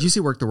Work, did you see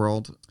Work the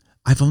World?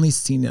 I've only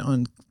seen it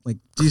on like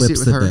clips. Did you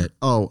see it with her?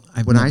 Oh,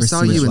 when I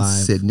saw you in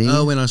Sydney.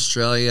 Oh, in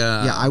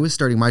Australia. Yeah, I was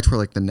starting my tour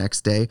like the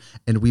next day,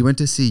 and we went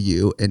to see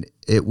you, and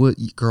it was,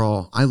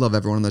 girl, I love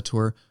everyone on the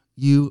tour.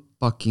 You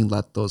fucking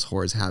let those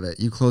whores have it.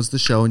 You closed the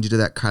show and you did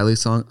that Kylie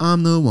song,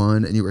 I'm the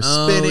One, and you were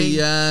spinning. Oh,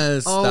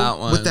 yes, that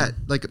one. With that,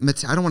 like,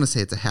 I don't want to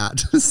say it's a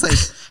hat. It's like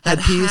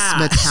headpiece,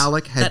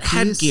 metallic headpiece.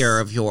 That headgear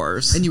of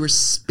yours. And you were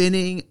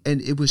spinning, and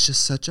it was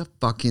just such a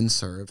fucking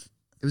serve.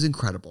 It was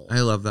incredible. I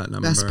love that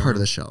number. Best part of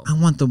the show. I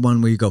want the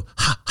one where you go,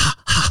 ha, ha,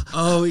 ha.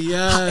 Oh,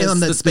 yes. On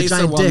the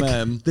giant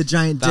woman. Dick. The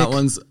giant dick.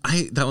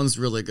 That one's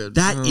really good.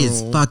 That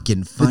is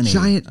fucking funny. The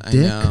giant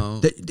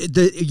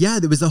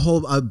dick? There was a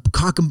whole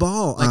cock and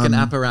ball. Like an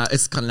apparatus.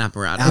 It's called an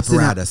apparatus.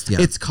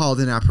 It's called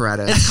an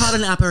apparatus. It's called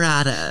an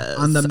apparatus.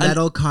 On the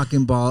metal cock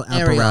and ball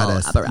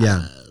apparatus.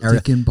 Yeah.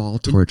 Dick and ball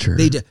torture.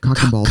 They did.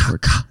 Cock and ball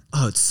torture.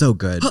 Oh, it's so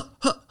good.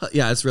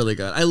 Yeah, it's really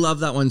good. I love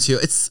that one too.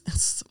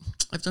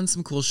 I've done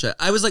some cool shit.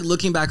 I was like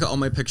looking back at all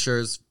my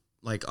pictures,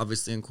 like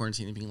obviously in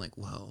quarantine, and being like,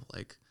 whoa,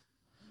 like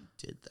you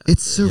did that.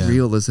 It's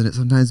surreal, isn't it?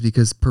 Sometimes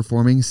because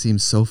performing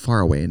seems so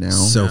far away now.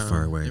 So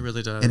far away. It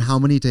really does. And how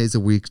many days a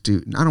week I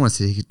don't want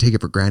to say take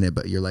it for granted,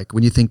 but you're like,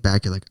 when you think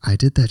back, you're like, I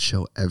did that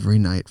show every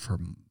night for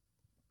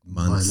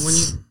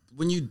months.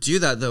 When you do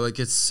that though, it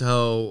gets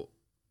so,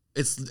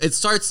 it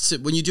starts to,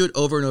 when you do it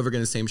over and over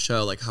again, the same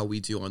show, like how we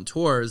do on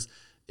tours,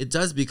 it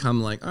does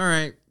become like, all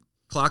right,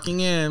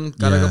 clocking in.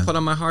 Gotta go put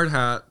on my hard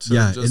hat.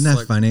 Isn't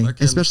that funny?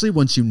 Especially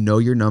once you know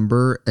your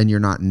number and you're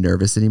not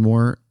nervous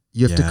anymore.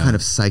 You have to kind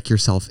of psych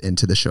yourself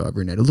into the show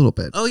every night a little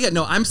bit. Oh, yeah.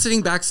 No, I'm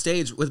sitting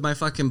backstage with my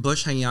fucking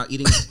bush hanging out,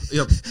 eating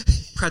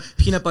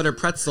peanut butter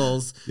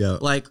pretzels. Yeah.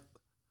 Like,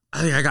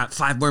 I think I got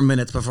 5 more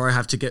minutes before I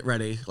have to get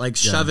ready. Like,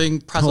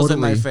 shoving pretzels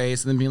in my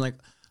face and then being like,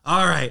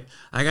 all right,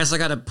 I guess I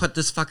got to put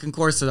this fucking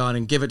corset on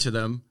and give it to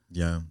them.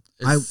 Yeah.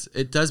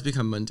 It does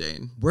become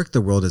mundane. Work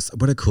the World is,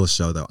 what a cool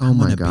show, though. I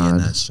want to be in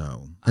that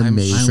show.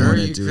 Amazing. I'm sure I want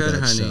you to do could,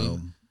 that honey. show.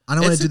 I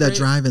don't want to do that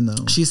driving,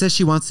 though. She says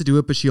she wants to do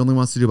it, but she only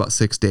wants to do about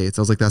 6 dates.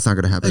 I was like, that's not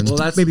going to happen. Well,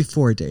 that's maybe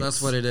 4 days.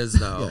 That's what it is,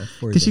 though.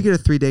 Did she get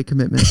a 3-day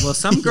commitment? Well,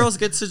 some girls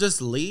get to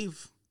just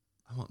leave.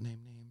 I won't name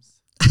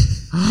names.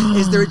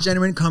 Is there a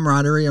genuine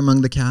camaraderie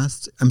among the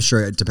cast? I'm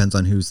sure it depends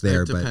on who's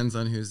there. It depends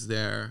on who's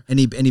there.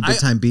 Any big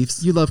time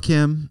beefs? You love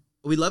Kim?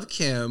 We love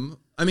Kim.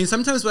 I mean,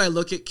 sometimes when I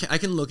look at Kim, I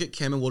can look at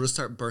Kim and we'll just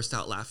burst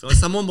out laughing. Like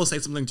someone will say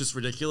something just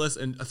ridiculous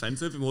and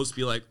offensive, and we'll just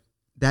be like,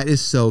 that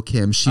is so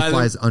Kim. She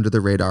flies under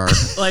the radar.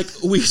 Like,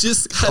 we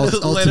just kind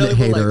of ultimate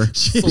hater. Like,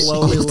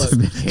 slowly look.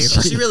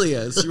 She really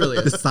is. She really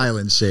is. The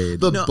silent shade.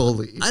 The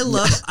bully. I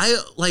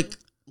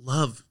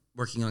love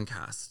working on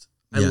cast.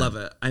 I love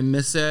it. I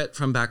miss it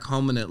from back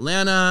home in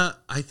Atlanta.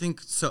 I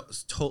think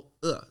solo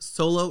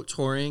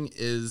touring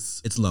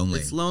is... It's lonely.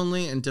 It's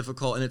lonely and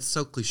difficult, and it's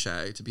so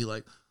cliche to be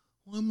like,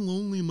 I'm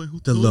lonely in my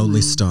hotel The lonely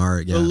room.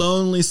 star, yeah. The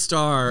lonely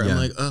star. Yeah. I'm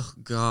like, oh,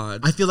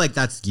 God. I feel like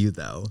that's you,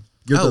 though.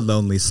 You're the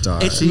lonely star.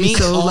 It's me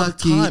so all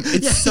lucky. The time.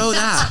 It's so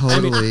that.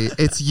 Totally.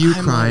 It's you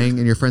crying,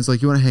 and your friend's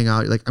like, you want to hang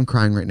out? You're like, I'm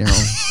crying right now.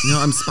 No,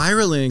 I'm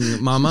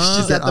spiraling, mama.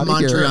 She's at the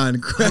Montreal.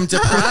 I'm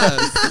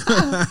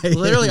depressed.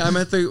 Literally, I'm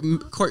at the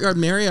Courtyard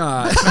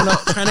Marriott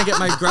trying to get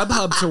my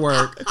Grubhub to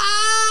work.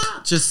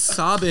 Just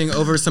sobbing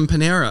over some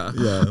Panera.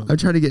 Yeah. I'm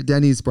trying to get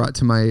Denny's brought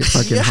to my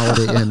fucking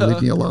Holiday Inn.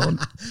 Leave me alone.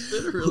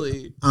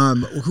 Literally.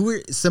 Who are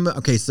some...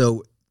 Okay,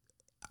 so...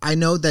 I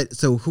know that.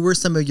 So, who are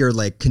some of your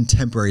like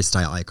contemporary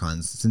style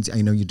icons? Since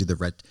I know you do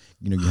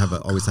you have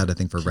always had a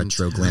thing for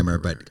retro glamour,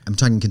 but I'm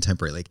talking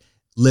contemporary, like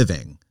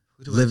living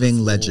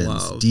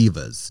legends,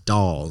 divas,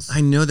 dolls. I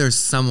know there's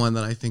someone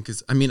that I think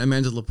is. I mean,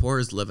 Amanda Lepore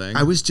is living.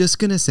 I was just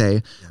gonna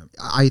say,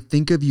 I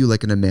think of you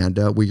like an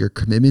Amanda, where your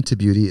commitment to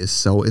beauty is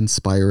so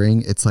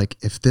inspiring. It's like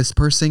if this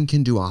person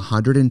can do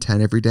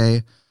 110 every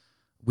day,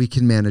 we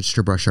can manage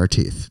to brush our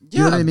teeth. Yeah,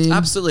 you know what I mean?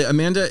 Absolutely.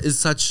 Amanda is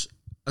such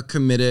a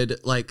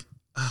committed like.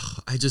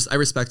 I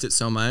respect it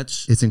so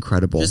much. It's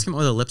incredible. She just came out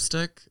with a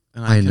lipstick,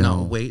 and I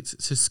cannot wait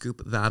to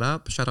scoop that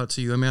up. Shout out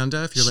to you,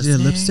 Amanda, if you're listening.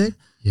 She did a lipstick?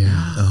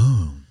 Yeah.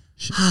 Oh.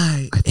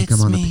 Hi, I think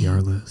I'm on the PR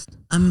list.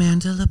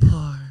 Amanda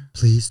Lepore.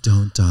 Please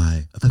don't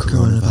die of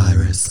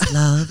coronavirus.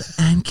 Love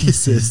and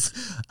kisses,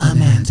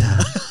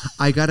 Amanda.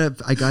 I got a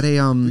we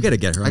gotta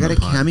get her. I got a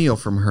cameo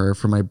from her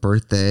for my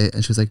birthday,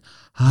 and she was like,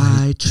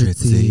 "Hi,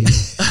 Tritzy."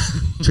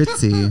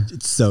 Tritzy.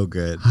 It's so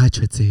good. Hi,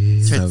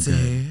 Tritzy. So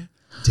good.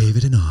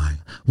 David and I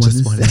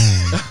just want to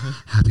say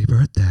happy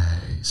birthday.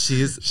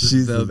 She's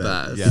the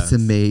best. Yes. It's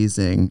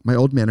amazing. My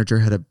old manager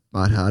had a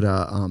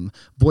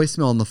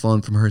voicemail on the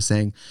phone from her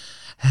saying,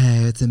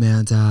 "Hey, it's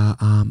Amanda.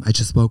 I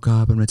just woke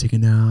up. I'm gonna take a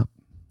nap."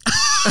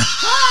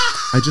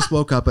 I just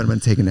woke up and I'm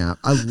gonna take a nap.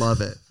 I love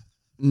it.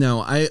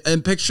 No, I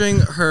am picturing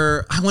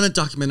her. I want a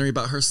documentary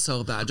about her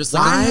so bad. Just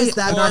like, why has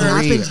that not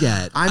happened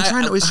yet?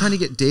 I'm always trying to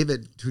get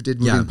David, who did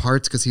Moving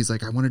Parts, because he's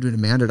like, I want to do an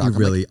Amanda doc. You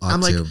really ought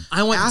to.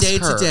 I want day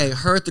to day.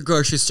 Her at the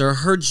grocery store,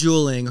 her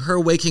jeweling, her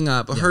waking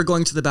up, her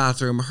going to the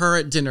bathroom, her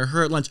at dinner,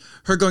 her at lunch,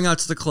 her going out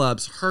to the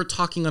clubs, her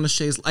talking on a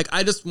chaise. Like,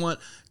 I just want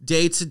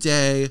day to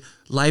day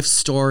life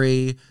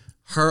story,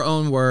 her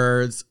own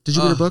words. Did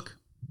you read her book?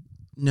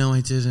 No, I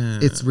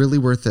didn't. It's really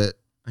worth it.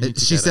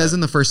 She says in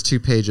the first 2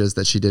 pages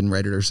that she didn't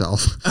write it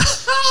herself.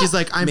 She's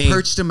like, I'm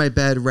perched in my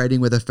bed writing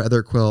with a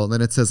feather quill. And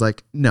then it says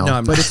like,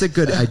 no but it's a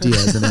good idea,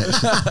 isn't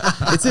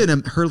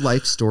it? Her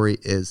life story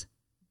is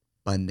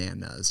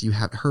bananas. You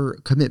have her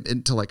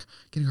commitment to like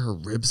getting her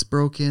ribs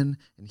broken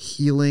and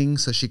healing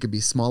so she could be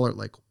smaller.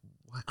 Like,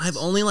 what? I've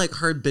only like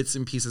heard bits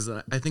and pieces.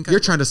 And I think you're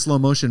trying to slow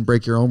motion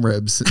break your own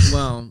ribs.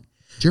 Well,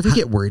 do you ever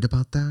get worried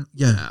about that?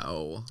 Yeah.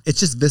 No.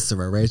 It's just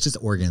viscera, right? It's just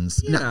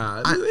organs.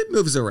 Yeah. It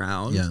moves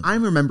around. Yeah.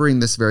 I'm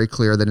remembering this very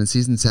clear that in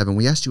season 7,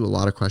 we asked you a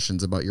lot of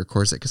questions about your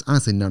corset because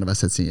honestly, none of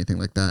us had seen anything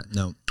like that.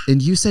 No.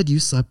 And you said you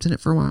slept in it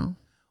for a while?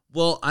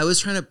 Well, I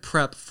was trying to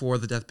prep for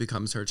the Death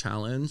Becomes Her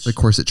challenge. Like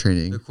corset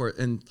training.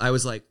 And I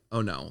was like,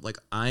 oh no, like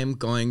I'm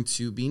going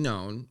to be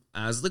known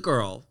as the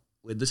girl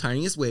with the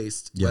tiniest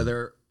waist,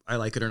 whether I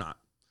like it or not.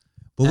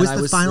 What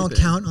was the final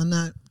count on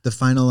that? The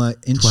final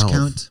inch 12.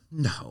 count?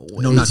 No,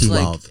 not 12.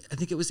 Like, I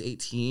think it was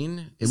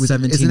 18. It was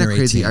 17 Isn't that or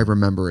crazy? 18. I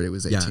remember it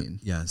was 18.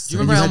 Yeah, yes. Do you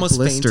remember I almost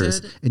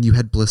blisters, fainted? and you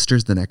had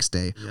blisters the next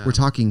day. Yeah. We're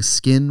talking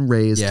skin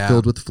raised,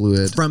 filled with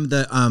fluid from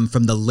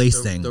the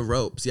lacing, the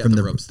ropes, from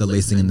the ropes, the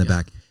lacing in the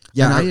back.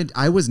 Yeah, and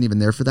I wasn't even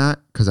there for that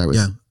because I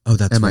was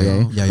that's MIA.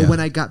 Right. But when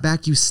I got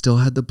back, you still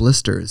had the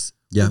blisters.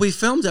 Yeah, we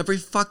filmed every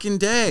fucking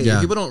day.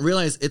 Yeah. People don't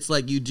realize it's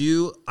like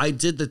I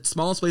did the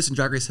smallest waist in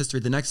Drag Race history.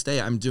 The next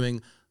day, I'm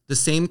doing the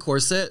same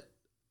corset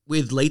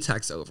with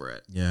latex over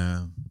it.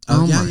 Yeah.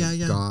 Oh my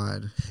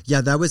God.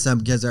 Yeah, that was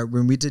because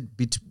when we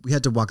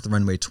had to walk the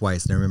runway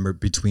twice, and I remember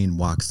between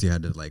walks you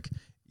had to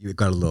you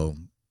got a little.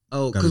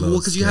 Oh,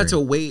 because you had to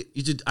wait.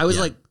 I was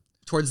like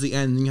towards the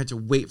end, and you had to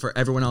wait for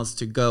everyone else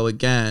to go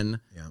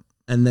again. Yeah.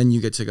 And then you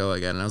get to go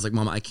again. And I was like,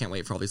 Mama, I can't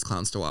wait for all these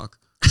clowns to walk.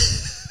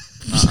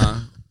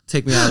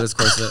 Take me out of this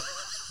corset.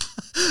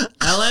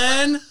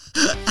 Ellen.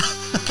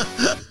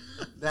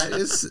 That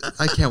is,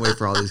 I can't wait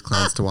for all these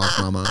clowns to walk,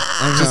 Mama.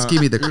 Just give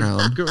me the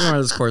crown. Get me out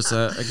of this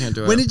corset. I can't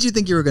do it. When did you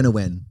think you were going to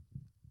win?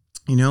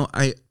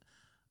 Because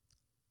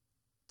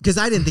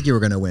I didn't think you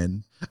were going to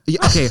win.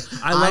 Okay.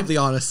 I love the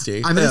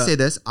honesty. I'm going to say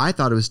this. I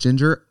thought it was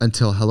Ginger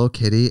until Hello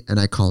Kitty, and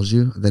I called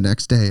you the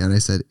next day, and I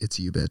said, it's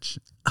you, bitch.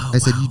 I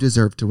said, you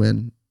deserve to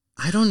win.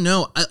 I don't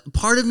know.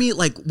 Part of me,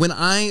 like, when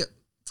I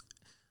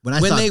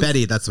saw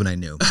Betty, that's when I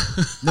knew.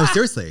 No,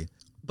 seriously.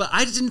 But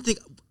I didn't think,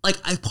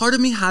 part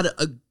of me had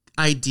a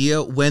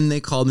idea when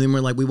they called me and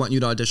were like, we want you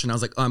to audition. I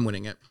was like, oh, I'm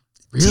winning it.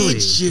 Really?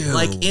 Did you?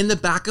 Like, in the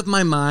back of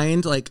my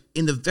mind,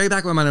 in the very back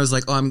of my mind, I was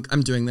like, oh,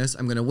 I'm doing this.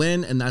 I'm going to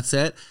win, and that's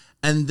it.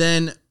 And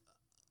then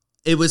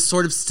it was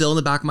sort of still in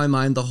the back of my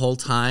mind the whole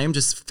time,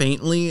 just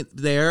faintly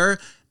there.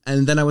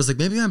 And then I was like,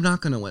 maybe I'm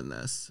not going to win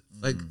this.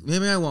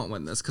 Maybe I won't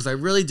win this, because I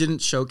really didn't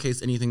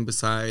showcase anything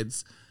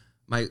besides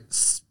my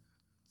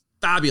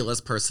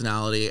fabulous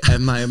personality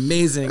and my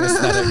amazing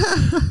aesthetic.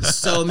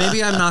 So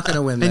maybe I'm not going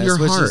to win this, your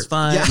which heart. is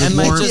fine. Yeah, and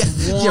warm,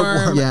 just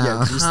warm,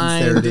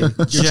 kind, your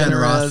generosity,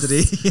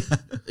 generosity.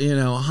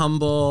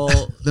 humble,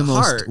 The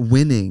heart. most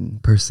winning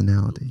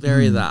personality.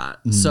 Very that.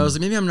 So I was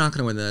like, maybe I'm not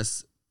going to win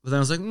this. But then I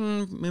was like,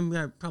 maybe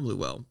I probably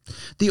will.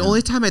 The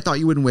only time I thought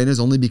you wouldn't win is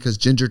only because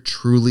Ginger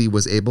truly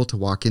was able to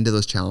walk into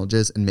those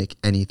challenges and make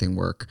anything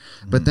work.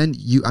 But then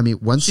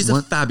she's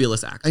a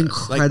fabulous actress.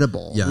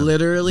 Incredible.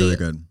 Literally really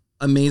good.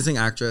 Amazing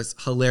actress,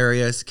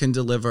 hilarious, can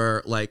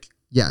deliver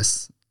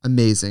Yes,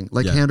 amazing.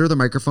 Hand her the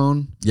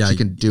microphone. Yeah, she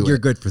can do it. You're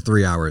good for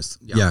 3 hours.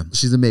 Yeah.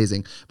 She's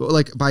amazing.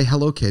 But by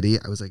Hello Kitty,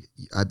 I was like,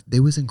 it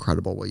was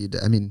incredible what you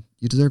did. I mean,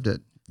 you deserved it.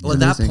 Well, at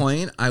that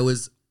point, I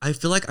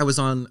feel like I was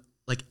on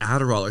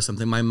Adderall or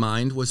something. My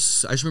mind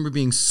was, I just remember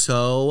being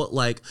so all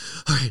right,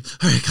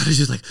 gotta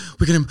just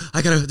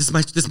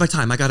this is my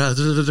time. I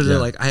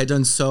gotta, I had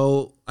done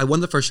I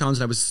won the first challenge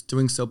and I was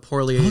doing so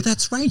poorly. Oh,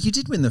 that's right. You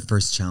did win the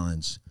first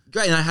challenge.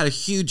 Right, and I had a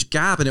huge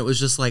gap, and it was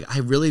just I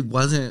really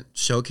wasn't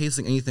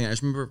showcasing anything. I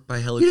just remember by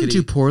Hello Kitty. You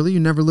didn't do poorly. You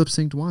never lip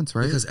synced once,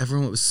 right? Because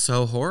everyone was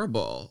so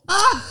horrible.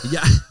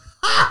 Yeah.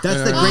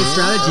 That's the great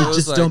strategy.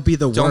 Just don't be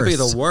the worst. Don't be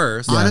the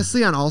worst.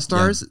 Honestly, on All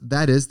Stars,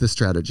 that is the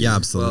strategy. Yeah,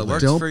 absolutely. Well,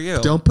 it works for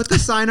you. Don't put the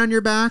sign on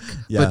your back,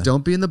 but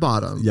don't be in the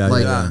bottom.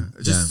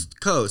 Just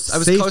coast. I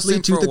was safely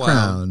coasting to for a the while.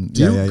 crown.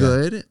 Do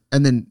good,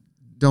 and then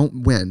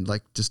don't win.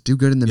 Just do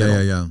good in the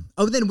middle. Yeah.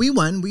 Oh, then we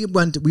won. We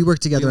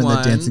worked together in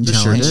that dancing the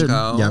challenge. Sure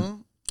did. Yep.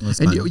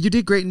 And you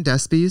did great in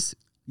Despies.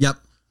 Yep.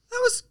 That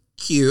was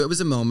cute. It was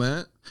a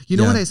moment. You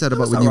know what I said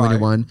about when you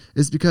won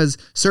is because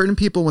certain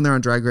people, when they're on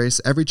Drag Race,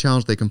 every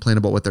challenge they complain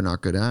about what they're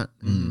not good at.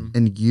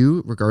 And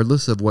you,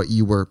 regardless of what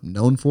you were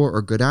known for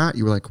or good at,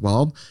 you were like,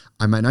 well,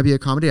 I might not be a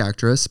comedy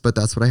actress, but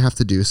that's what I have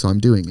to do, so I'm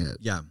doing it.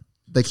 Yeah.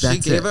 She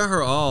gave it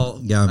her all.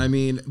 Yeah. I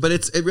mean, but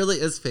it really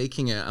is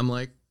faking it. I'm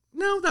like,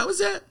 no, that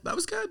was it. That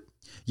was good.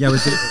 Yeah, it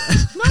was no,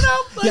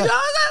 that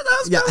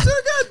was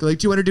really good. They're like,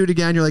 do you want to do it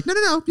again? You're like, no,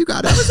 you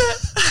got it. That was it.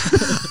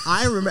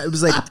 I remember it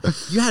was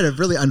you had a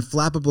really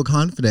unflappable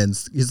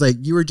confidence. It's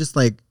you were just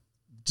act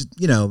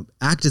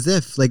as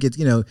if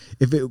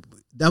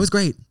that was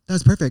great. That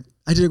was perfect.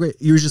 I did it great.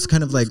 You were just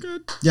kind of yeah.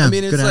 I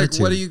mean, it's good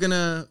attitude. what are you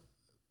gonna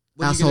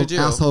do?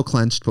 Asshole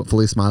clenched, but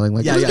fully smiling.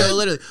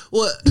 Literally.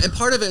 Well, and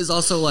part of it is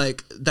also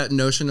that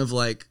notion of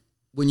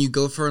when you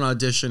go for an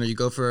audition or you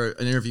go for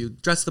an interview,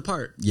 dress the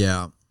part.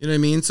 Yeah. You know what I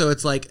mean? So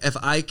it's if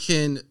I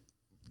can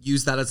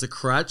use that as a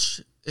crutch,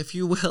 if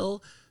you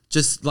will,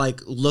 just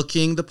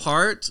looking the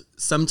part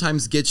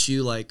sometimes gets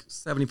you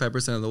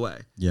 75% of the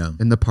way. Yeah.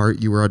 And the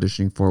part you were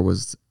auditioning for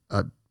was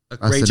a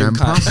S&M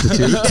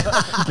prostitute.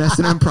 An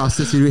S&M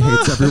prostitute who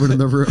hates everyone in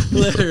the room.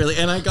 Literally.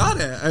 And I got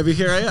it. I mean,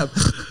 here I am.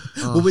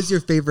 What was your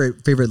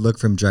favorite look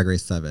from Drag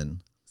Race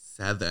 7?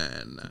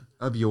 7.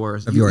 Of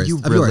yours.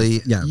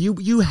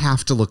 You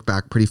have to look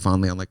back pretty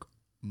fondly on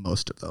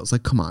most of those.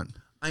 Come on.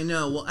 I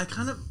know. Well, I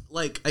kind of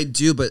I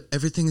do, but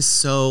everything is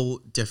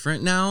so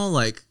different now.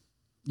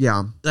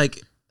 Yeah.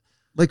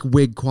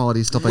 Wig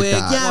quality, stuff like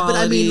that. Yeah, but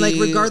I mean,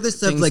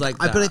 regardless of but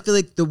I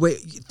feel the way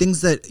things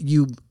that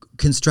you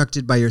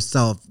constructed by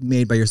yourself,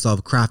 made by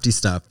yourself, crafty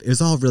stuff, it was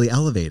all really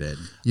elevated.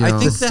 Yeah. I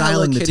think the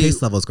styling, the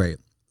taste level is great.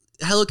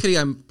 Hello Kitty,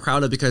 I'm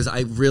proud of because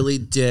I really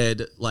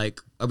did I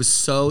was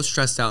so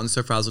stressed out and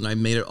so frazzled, and I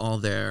made it all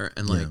there,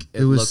 and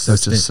it was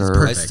such a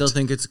serve. I still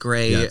think it's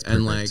great,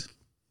 and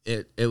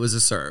it was a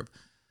serve.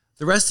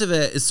 The rest of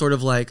it is sort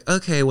of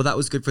okay, well, that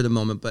was good for the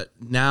moment, but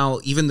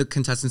now even the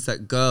contestants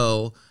that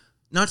go,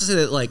 not to say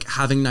that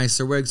having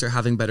nicer wigs or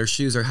having better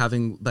shoes or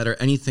having better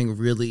anything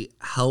really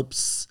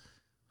helps.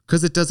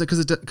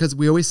 Because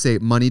we always say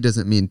money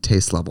doesn't mean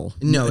taste level.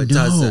 No, it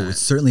doesn't. It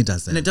certainly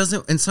doesn't. And it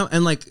doesn't. And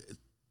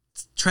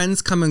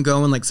trends come and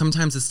go, and like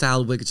sometimes a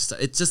styled wig,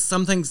 it's just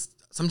sometimes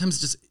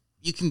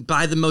you can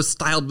buy the most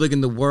styled wig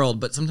in the world,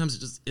 but sometimes it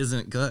just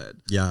isn't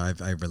good. Yeah,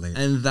 I relate.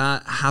 And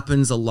that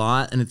happens a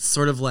lot, and it's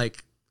sort of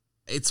like,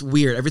 it's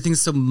weird. Everything's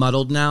so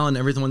muddled now, and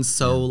everyone's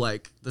so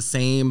like the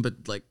same, but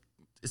like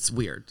it's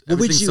weird.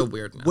 Everything's so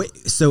weird now.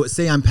 So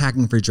say I'm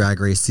packing for Drag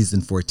Race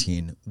season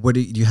 14. Do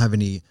you have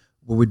any?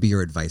 What would be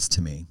your advice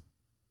to me?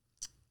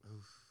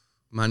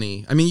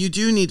 Money. I mean, you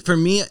do need. For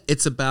me,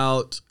 it's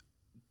about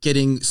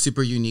getting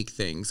super unique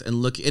things,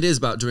 and it is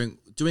about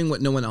doing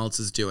what no one else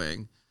is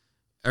doing.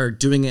 Or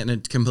doing it in a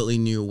completely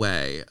new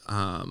way.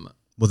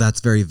 Well, that's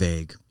very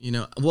vague. You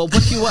know, well,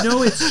 what do you want?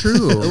 No, it's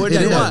true. What do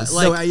you want?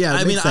 Like, So,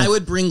 I mean, I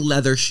would bring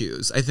leather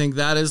shoes. I think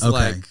that is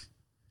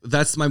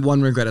that's my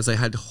one regret is I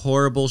had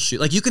horrible shoes.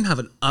 Like, you can have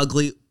an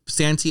ugly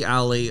Santee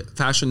Alley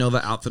Fashion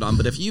Nova outfit on,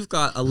 but if you've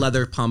got a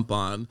leather pump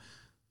on,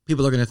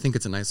 people are going to think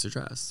it's a nicer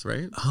dress,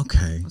 right?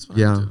 Okay. That's what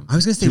Yeah. I do. I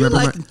was going to say, Do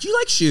you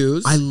like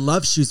shoes? I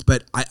love shoes,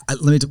 but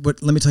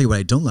let me tell you what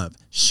I don't love.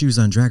 Shoes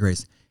on Drag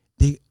Race.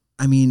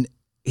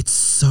 It's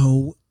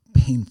so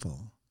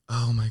painful.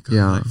 Oh my God.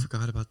 Yeah. I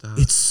forgot about that.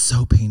 It's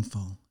so painful.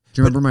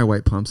 Do you remember my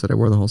white pumps that I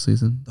wore the whole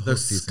season? the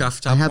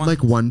scuffed up I had one?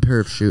 like one pair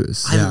of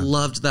shoes. I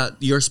loved that.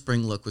 Your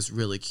spring look was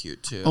really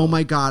cute too. Oh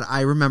my God.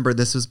 I remember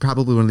this was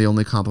probably one of the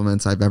only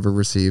compliments I've ever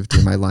received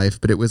in my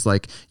life, but it was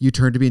like, you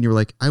turned to me and you were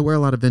like, I wear a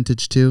lot of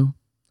vintage too.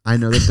 I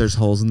know that there's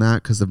holes in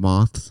that because of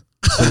moths.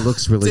 But it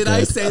looks really good. Did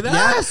I say that?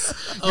 Yes.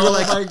 You Oh were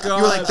like, my God.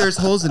 You were like, there's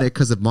holes in it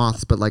because of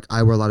moths, but like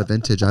I wear a lot of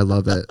vintage. I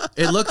love it.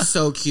 It looked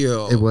so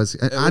cute. It was.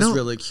 It was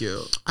really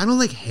cute. I don't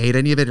like hate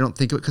any of it. I don't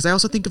think of it because I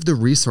also think of the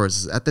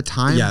resources at the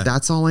time. Yeah.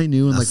 That's all I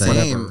knew, and like Same.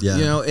 whatever. Yeah.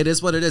 You know, it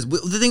is what it is.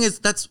 The thing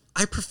is,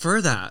 I prefer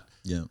that.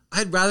 Yeah.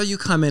 I'd rather you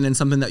come in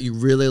something that you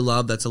really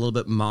love that's a little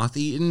bit moth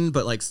eaten,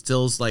 but like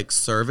still's like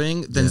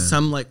serving than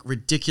some like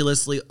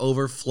ridiculously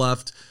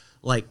overfluffed,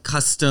 like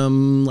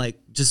custom, like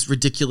just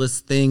ridiculous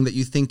thing that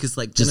you think is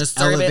like Just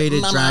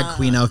elevated drag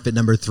queen outfit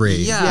number 3.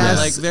 Yeah, Yes.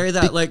 like very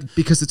that like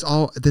Because it's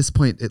all at this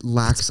point it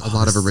lacks a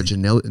lot of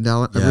originality,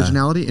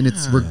 and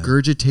it's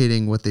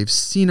regurgitating what they've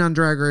seen on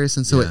Drag Race,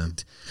 and so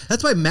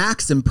That's why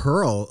Max and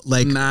Pearl,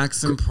 like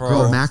Max and Pearl.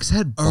 Girl, Max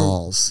had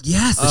balls.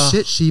 Yes. The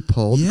shit she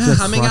pulled. The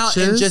coming out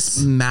and clutches.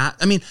 just matte.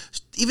 I mean,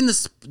 even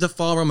the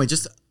fall runway,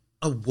 just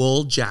a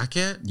wool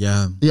jacket.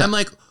 Yeah. I'm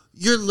like,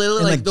 you're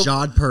literally And like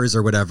jodhpurs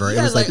or whatever. Yeah,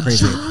 it was like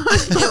crazy.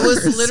 It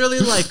was literally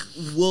like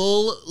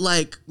wool,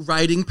 like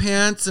riding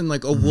pants and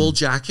like a wool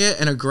jacket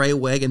and a gray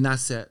wig, and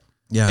that's it.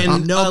 Yeah.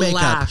 And no a makeup.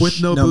 lash.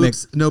 with no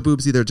boobs, no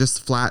boobs either,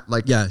 just flat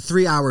like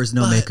 3 hours,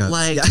 no But, makeup.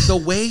 Like yeah. the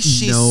way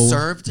she No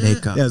served it.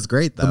 makeup. Yeah, it was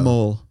great though. the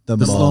mole, The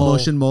the mole. slow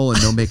motion mole,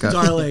 and no makeup.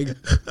 Darling,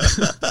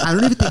 I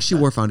don't even think she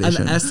wore an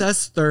foundation.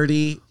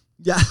 SS30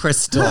 Yeah.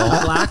 crystal,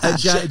 black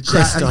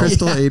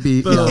Crystal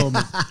AB. Boom,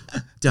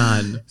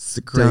 done. It's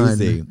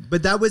crazy. Done.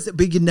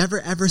 But you never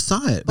ever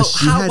saw it. But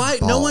she how? had Why?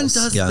 No one balls.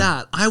 does Yeah.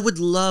 that.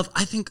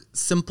 I think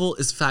simple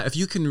is fat. If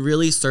you can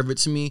really serve it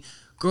to me,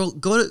 girl,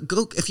 go.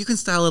 If you can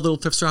style a little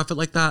thrift store outfit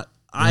like that,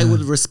 I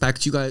would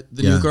respect you guys,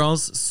 the new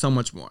girls, so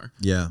much more.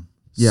 Yeah.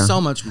 Yeah. So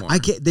much more.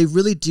 They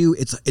really do.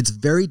 It's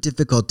very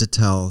difficult to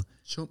tell,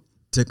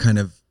 to kind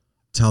of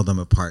tell them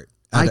apart.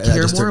 I at a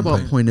care more certain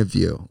about point of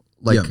view.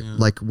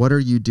 Like what are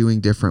you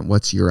doing different?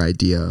 What's your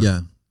idea?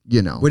 Yeah.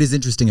 You know. What is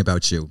interesting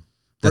about you?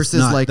 That's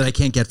Versus not, like that I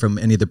can't get from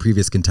any of the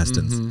previous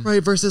contestants.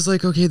 Right, versus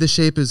like, okay, the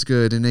shape is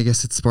good and I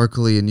guess it's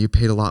sparkly and you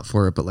paid a lot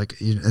for it, but like,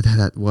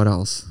 that what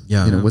else?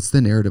 Yeah. You know, what's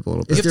the narrative a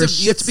little bit? Is there a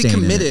You have to be shit stain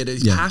in committed it?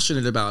 and Yeah.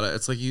 passionate about it.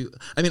 It's like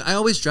I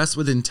always dress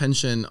with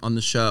intention on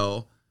the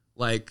show.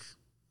 Like,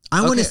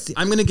 I want to okay, see.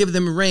 I'm going to give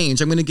them range.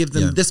 I'm going to give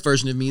them Yeah. this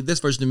version of me,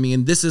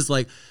 and this is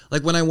like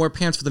when I wore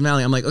pants for the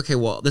finale, I'm like, okay,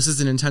 well, this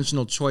is an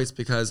intentional choice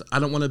because I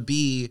don't want to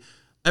be.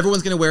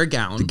 Everyone's going to wear a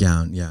gown. The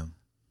gown, yeah.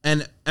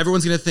 And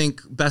everyone's going to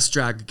think best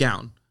drag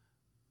gown.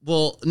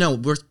 Well, no,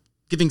 we're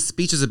giving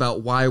speeches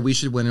about why we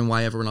should win and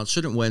why everyone else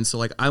shouldn't win. So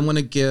like, I want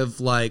to give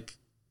like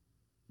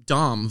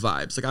Dom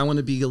vibes. Like I want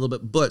to be a little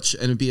bit butch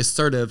and be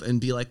assertive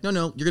and be like, no,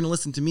 you're going to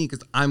listen to me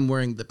because I'm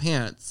wearing the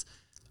pants.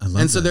 I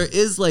love And so that. there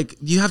is like,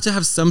 you have to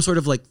have some sort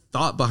of like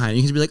thought behind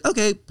it. You can be like,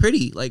 okay,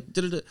 pretty, like,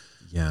 da-da-da.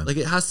 Yeah. Like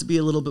it has to be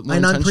a little bit more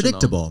And intentional.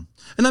 unpredictable.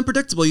 And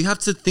unpredictable. You have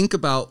to think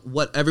about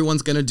what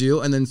everyone's going to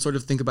do and then sort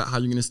of think about how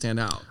you're going to stand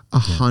out.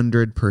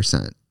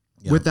 100%.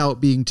 Yeah. Without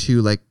being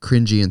too like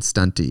cringy and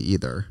stunty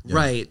either.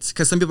 Right.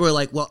 Because some people are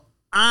like, well,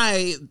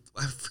 I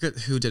forget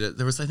who did it.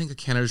 There was, I think, a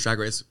Canada's Drag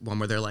Race one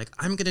where they're like,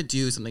 I'm going to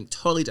do something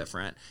totally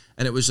different.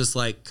 And it was just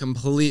like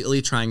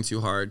completely trying too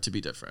hard to be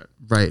different.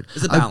 Right.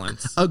 It's a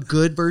balance. A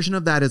good version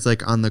of that is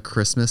like on the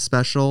Christmas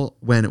special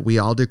when we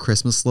all did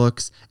Christmas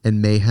looks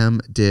and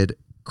Mayhem did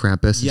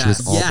Krampus and she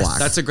was all black.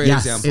 That's a great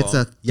Yes. example. It's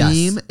a Yes.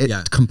 theme. It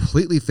Yeah.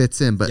 completely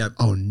fits in, but Yep.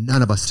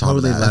 none of us thought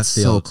Totally of that. left That's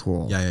field. so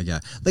cool. Yeah.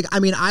 Like, I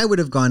mean, I would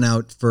have gone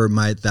out for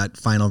that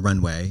final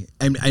runway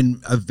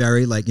and a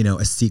very like,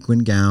 a sequin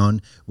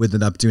gown with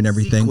an updo and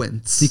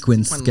everything.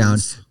 Sequence gown.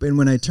 But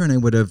when I turn,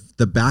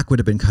 the back would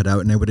have been cut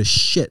out and I would have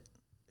shit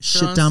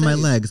on down my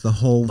stage. legs the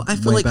whole I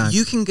feel way like back.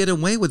 you can get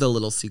away with a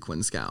little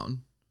sequins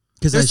gown.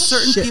 Because there's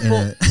certain people.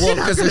 Well,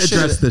 because They're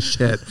address the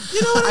shit.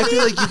 You know what I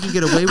feel like you can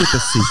get away with the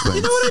sequence.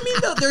 You know what I mean?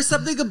 Though? There's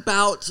something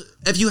about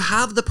if you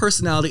have the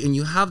personality and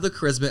you have the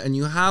charisma and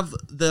you have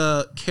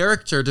the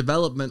character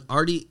development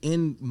already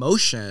in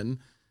motion,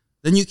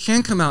 then you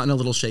can come out in a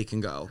little shake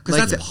and go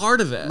because that's part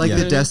of it. Like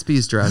the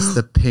Despy's dress,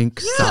 the pink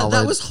solid.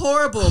 That was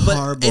horrible,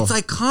 but it's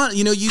iconic.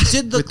 You know, you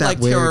did look like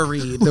Tara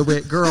Reid. The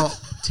wig, girl.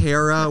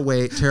 Tara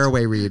Way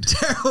Reid.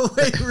 Tara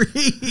Way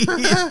Reid.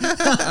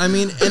 I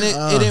mean,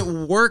 and it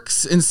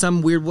works in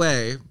some weird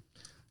way.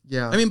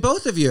 Yeah. I mean,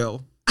 both of you.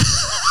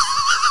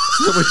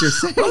 That's what you're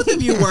saying. Both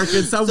of you work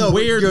in some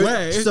weird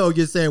way. So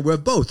you're saying we're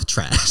both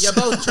trash. Yeah,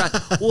 both trash.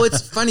 Well,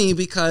 it's funny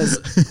because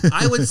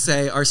I would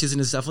say our season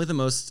is definitely the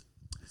most.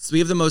 So we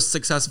have the most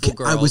successful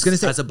girls. I was going to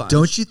say, as a bunch.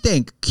 Don't you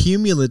think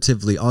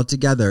cumulatively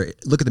altogether?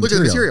 Look at the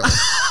material.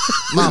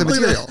 Look at the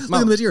material. Look at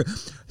the material.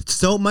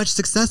 So much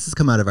success has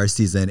come out of our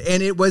season,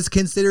 and it was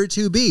considered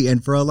to be,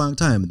 and for a long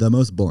time, the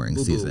most boring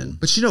season.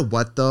 But you know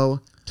what,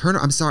 though? Turner,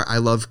 I'm sorry, I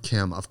love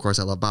Kim. Of course,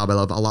 I love Bob. I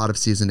love a lot of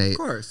season 8. Of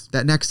course.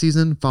 That next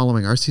season,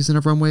 following our season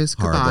of Runways,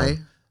 goodbye.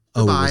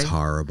 Oh, Goodbye. it was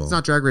horrible. It's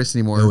not Drag Race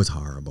anymore. It was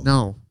horrible.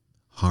 No.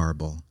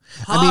 Horrible.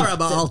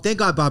 Horrible. I mean, thank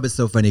God Bob is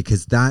so funny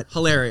because that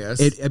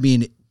hilarious. I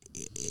mean,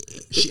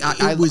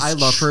 I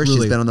love her. She's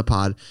been on the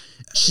pod.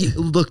 She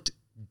looked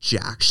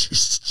jacked.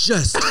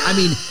 Just, I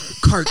mean,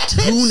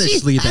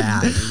 cartoonishly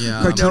bad.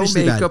 Yeah.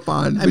 Cartoonishly No makeup bad.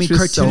 on, I mean, which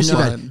was so cartoonishly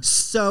fun. bad.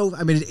 So,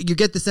 I mean, you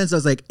get the sense I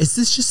was like, is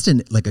this just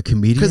like a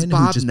comedian who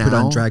Bob just now- put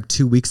on drag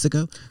 2 weeks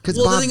ago? Because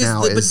Well, the Bob thing is,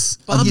 now but is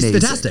Bob- He's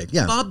amazing. fantastic.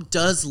 Yeah. Bob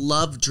does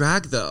love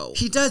drag, though.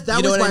 He does. That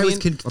You know was what why I I was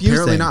mean? confusing.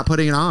 Apparently not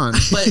putting it on.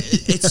 But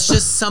it's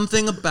just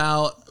something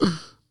about.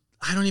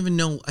 I don't even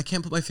know. I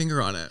can't put my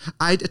finger on it.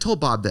 I told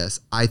Bob this.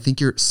 I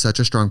think you're such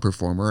a strong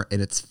performer, and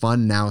it's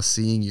fun now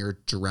seeing your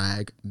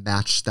drag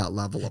match that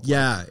level of.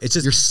 Yeah, it's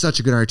just You're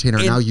such a good entertainer.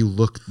 And- now you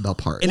look the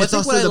part. And Well, it's I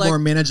think also what I the like- more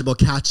manageable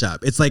catch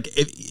up. It's like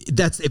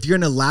if you're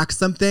gonna lack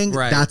something,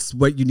 Right. that's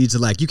what you need to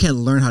like. You can't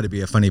learn how to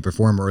be a funny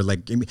performer or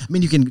like. I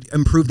mean, you can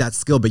improve that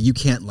skill, but you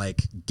can't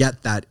like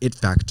get that it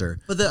factor.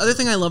 But the other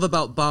thing I love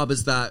about Bob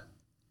is that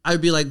I'd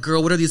be like,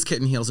 girl, what are these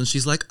kitten heels? And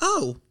she's like,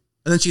 oh.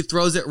 And then she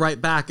throws it right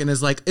back and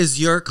is like,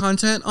 is your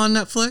content on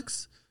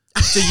Netflix?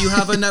 Do you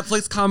have a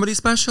Netflix comedy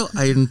special?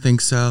 I didn't think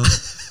so.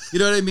 You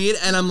know what I mean?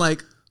 And I'm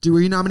like, Were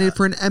you nominated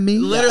for an Emmy?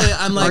 Literally,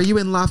 I'm like- Are you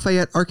in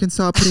Lafayette,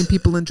 Arkansas, putting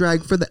people in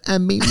drag for the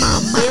Emmy,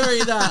 mama? marry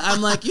that.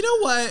 I'm like, you know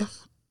what?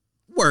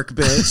 Work,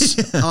 bitch.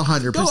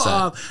 100%. Go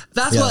off.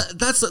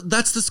 That's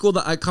that's the school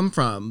that I come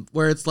from,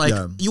 where it's like,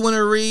 you want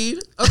to read?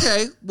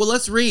 Okay, well,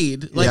 let's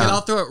read. Like, Yeah. and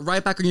I'll throw it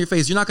right back in your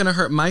face. You're not going to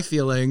hurt my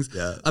feelings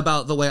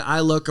about the way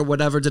I look or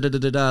whatever.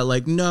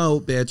 Like,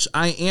 no, bitch.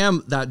 I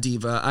am that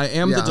diva. I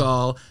am the Yeah.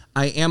 doll.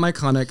 I am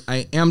iconic.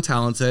 I am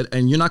talented,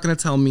 and you're not going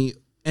to tell me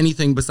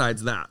anything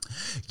besides that.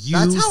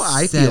 That's how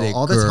I said feel it,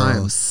 all the girl.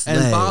 time. Slay,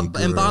 And Bob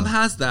girl.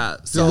 has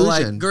that. So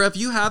Delusion. like, girl, if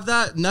you have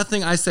that,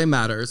 nothing I say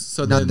matters.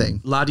 So Nothing.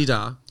 then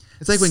la-di-da.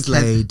 It's like when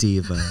Slay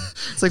diva.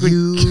 It's like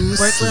when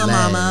Work, little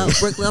mama.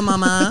 Work, little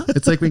mama.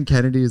 It's like when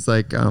Kennedy's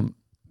like, you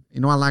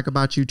know what I like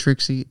about you,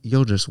 Trixie?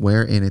 You'll just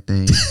wear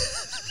anything.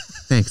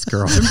 Thanks,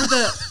 girl. Remember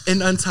that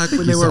in Untucked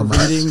when they were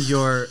reading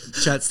your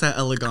Jet Set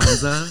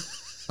Eleganza?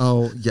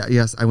 Oh, yeah,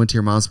 yes. I went to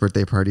your mom's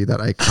birthday party, that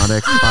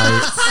iconic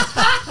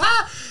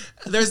fight.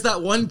 There's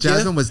that one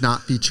Jasmine gif. was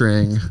not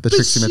featuring the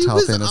Trixie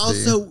Mattel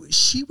fantasy.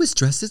 She was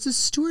dressed as a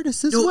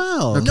stewardess as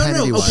well. No,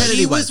 Kennedy was.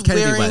 She was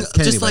Kennedy wearing was.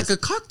 Kennedy just like was. a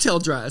cocktail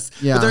dress.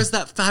 Yeah. But there's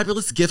that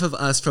fabulous gif of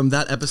us from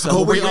that episode.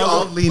 Oh, where we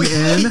all lean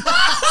in.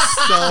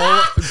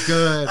 So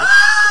good.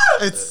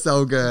 It's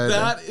so good.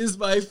 That is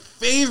my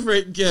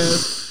favorite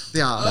gif.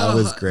 Yeah. That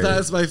was great.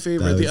 That's my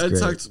favorite. That The was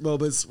great. Untucked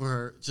moments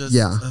were just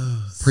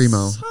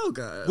Primo. so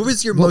good. What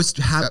was your Well, most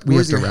happy? we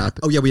have to wrap.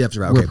 Oh yeah, we have to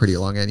wrap. We're Okay. pretty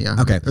long in, yeah.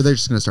 Okay. Or they're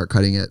just going to start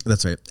cutting it.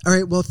 That's right. All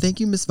right. Well, thank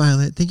you, Miss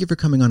Violet. Thank you for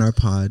coming on our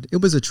pod.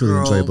 It was a truly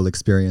enjoyable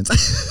experience.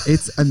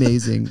 It's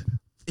amazing.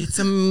 It's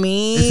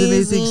amazing. It's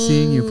amazing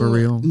seeing you for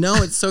real. No,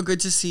 it's so good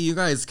to see you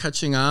guys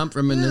catching up,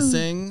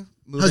 reminiscing,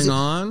 moving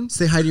on.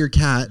 Say hi to your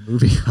cat.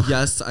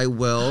 Yes, I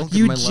will.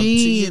 Give my love to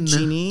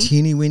Eugenie.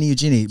 Teeny weeny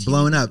Eugenie,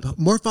 blowing up.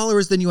 More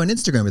followers than you on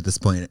Instagram at this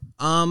point.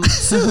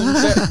 Soon,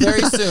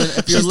 very soon.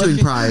 If you're She's looking,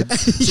 doing Pride.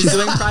 she's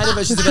doing Pride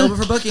event. She's available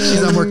for booking.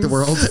 She's on Work the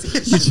World.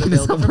 She's She's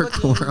available on for Work the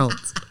booking. World.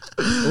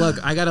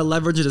 Look, I gotta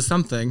leverage it to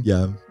something.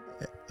 Yeah.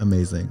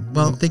 Amazing.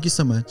 Well, thank you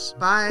so much.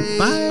 Bye.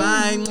 Bye.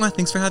 Bye. Mwah.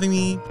 Thanks for having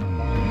me.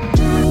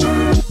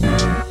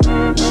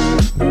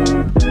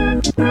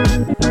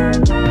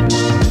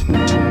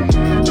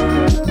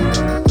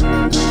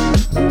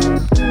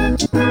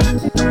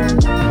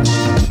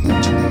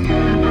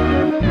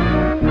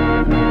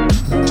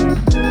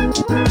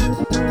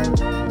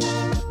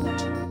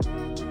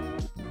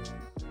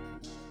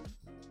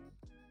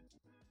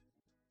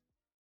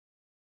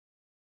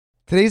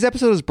 Today's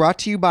episode is brought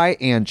to you by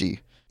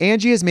Angie.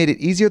 Angie has made it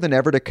easier than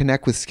ever to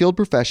connect with skilled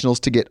professionals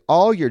to get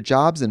all your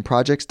jobs and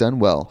projects done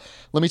well.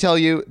 Let me tell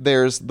you,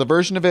 there's the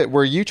version of it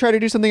where you try to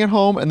do something at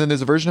home, and then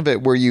there's a version of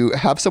it where you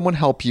have someone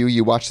help you,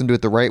 you watch them do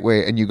it the right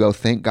way, and you go,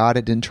 thank God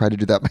I didn't try to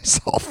do that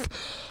myself.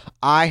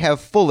 I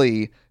have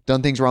fully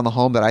Done things around the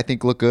home that I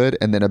think look good,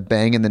 and then a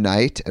bang in the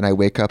night, and I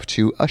wake up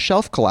to a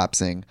shelf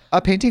collapsing,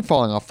 a painting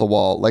falling off the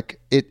wall.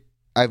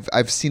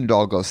 I've seen it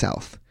all go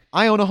south.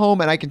 I own a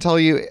home, and I can tell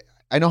you,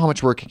 I know how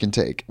much work it can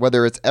take.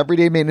 Whether it's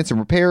everyday maintenance and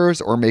repairs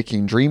or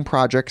making dream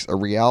projects a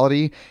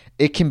reality,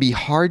 it can be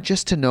hard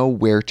just to know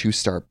where to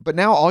start. But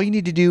now all you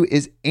need to do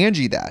is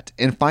Angie that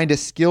and find a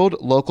skilled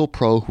local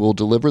pro who will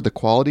deliver the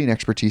quality and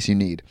expertise you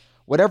need.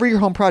 Whatever your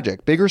home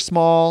project, big or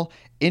small,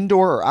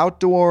 indoor or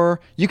outdoor,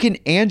 you can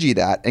Angie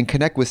that and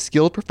connect with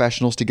skilled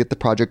professionals to get the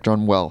project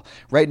done well.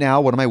 Right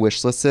now, one of my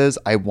wish lists is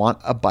I want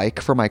a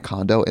bike for my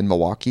condo in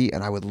Milwaukee,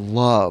 and I would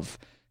love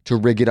to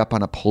rig it up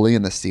on a pulley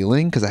in the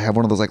ceiling because I have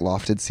one of those like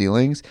lofted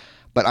ceilings,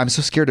 but I'm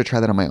so scared to try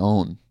that on my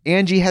own.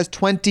 Angie has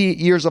 20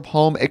 years of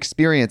home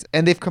experience,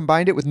 and they've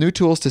combined it with new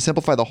tools to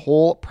simplify the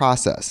whole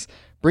process.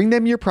 Bring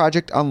them your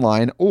project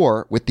online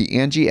or with the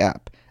Angie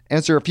app.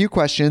 Answer a few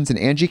questions and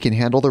Angie can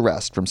handle the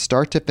rest from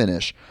start to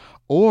finish,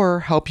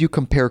 or help you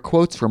compare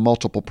quotes from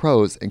multiple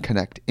pros and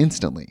connect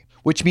instantly,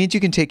 which means you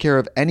can take care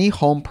of any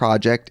home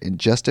project in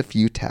just a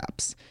few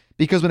taps.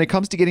 Because when it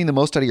comes to getting the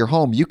most out of your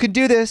home, you can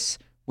do this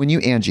when you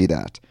Angie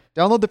that.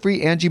 Download the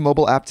free Angie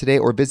mobile app today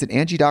or visit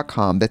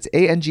Angie.com. That's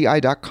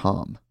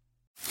ANGI.com.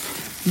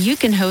 You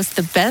can host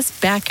the best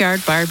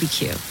backyard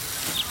barbecue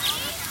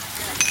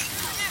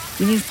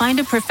when you find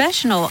a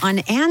professional on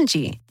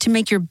Angie to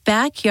make your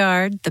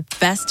backyard the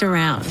best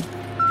around.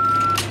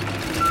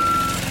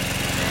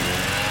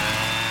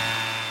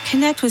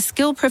 Connect with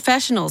skilled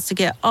professionals to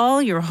get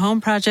all your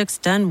home projects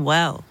done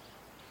well.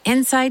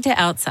 Inside to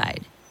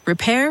outside,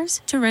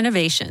 repairs to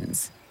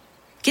renovations.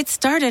 Get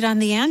started on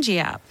the Angie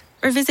app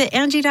or visit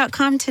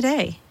Angie.com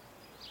today.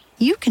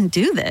 You can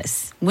do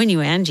this when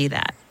you Angie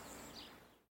that.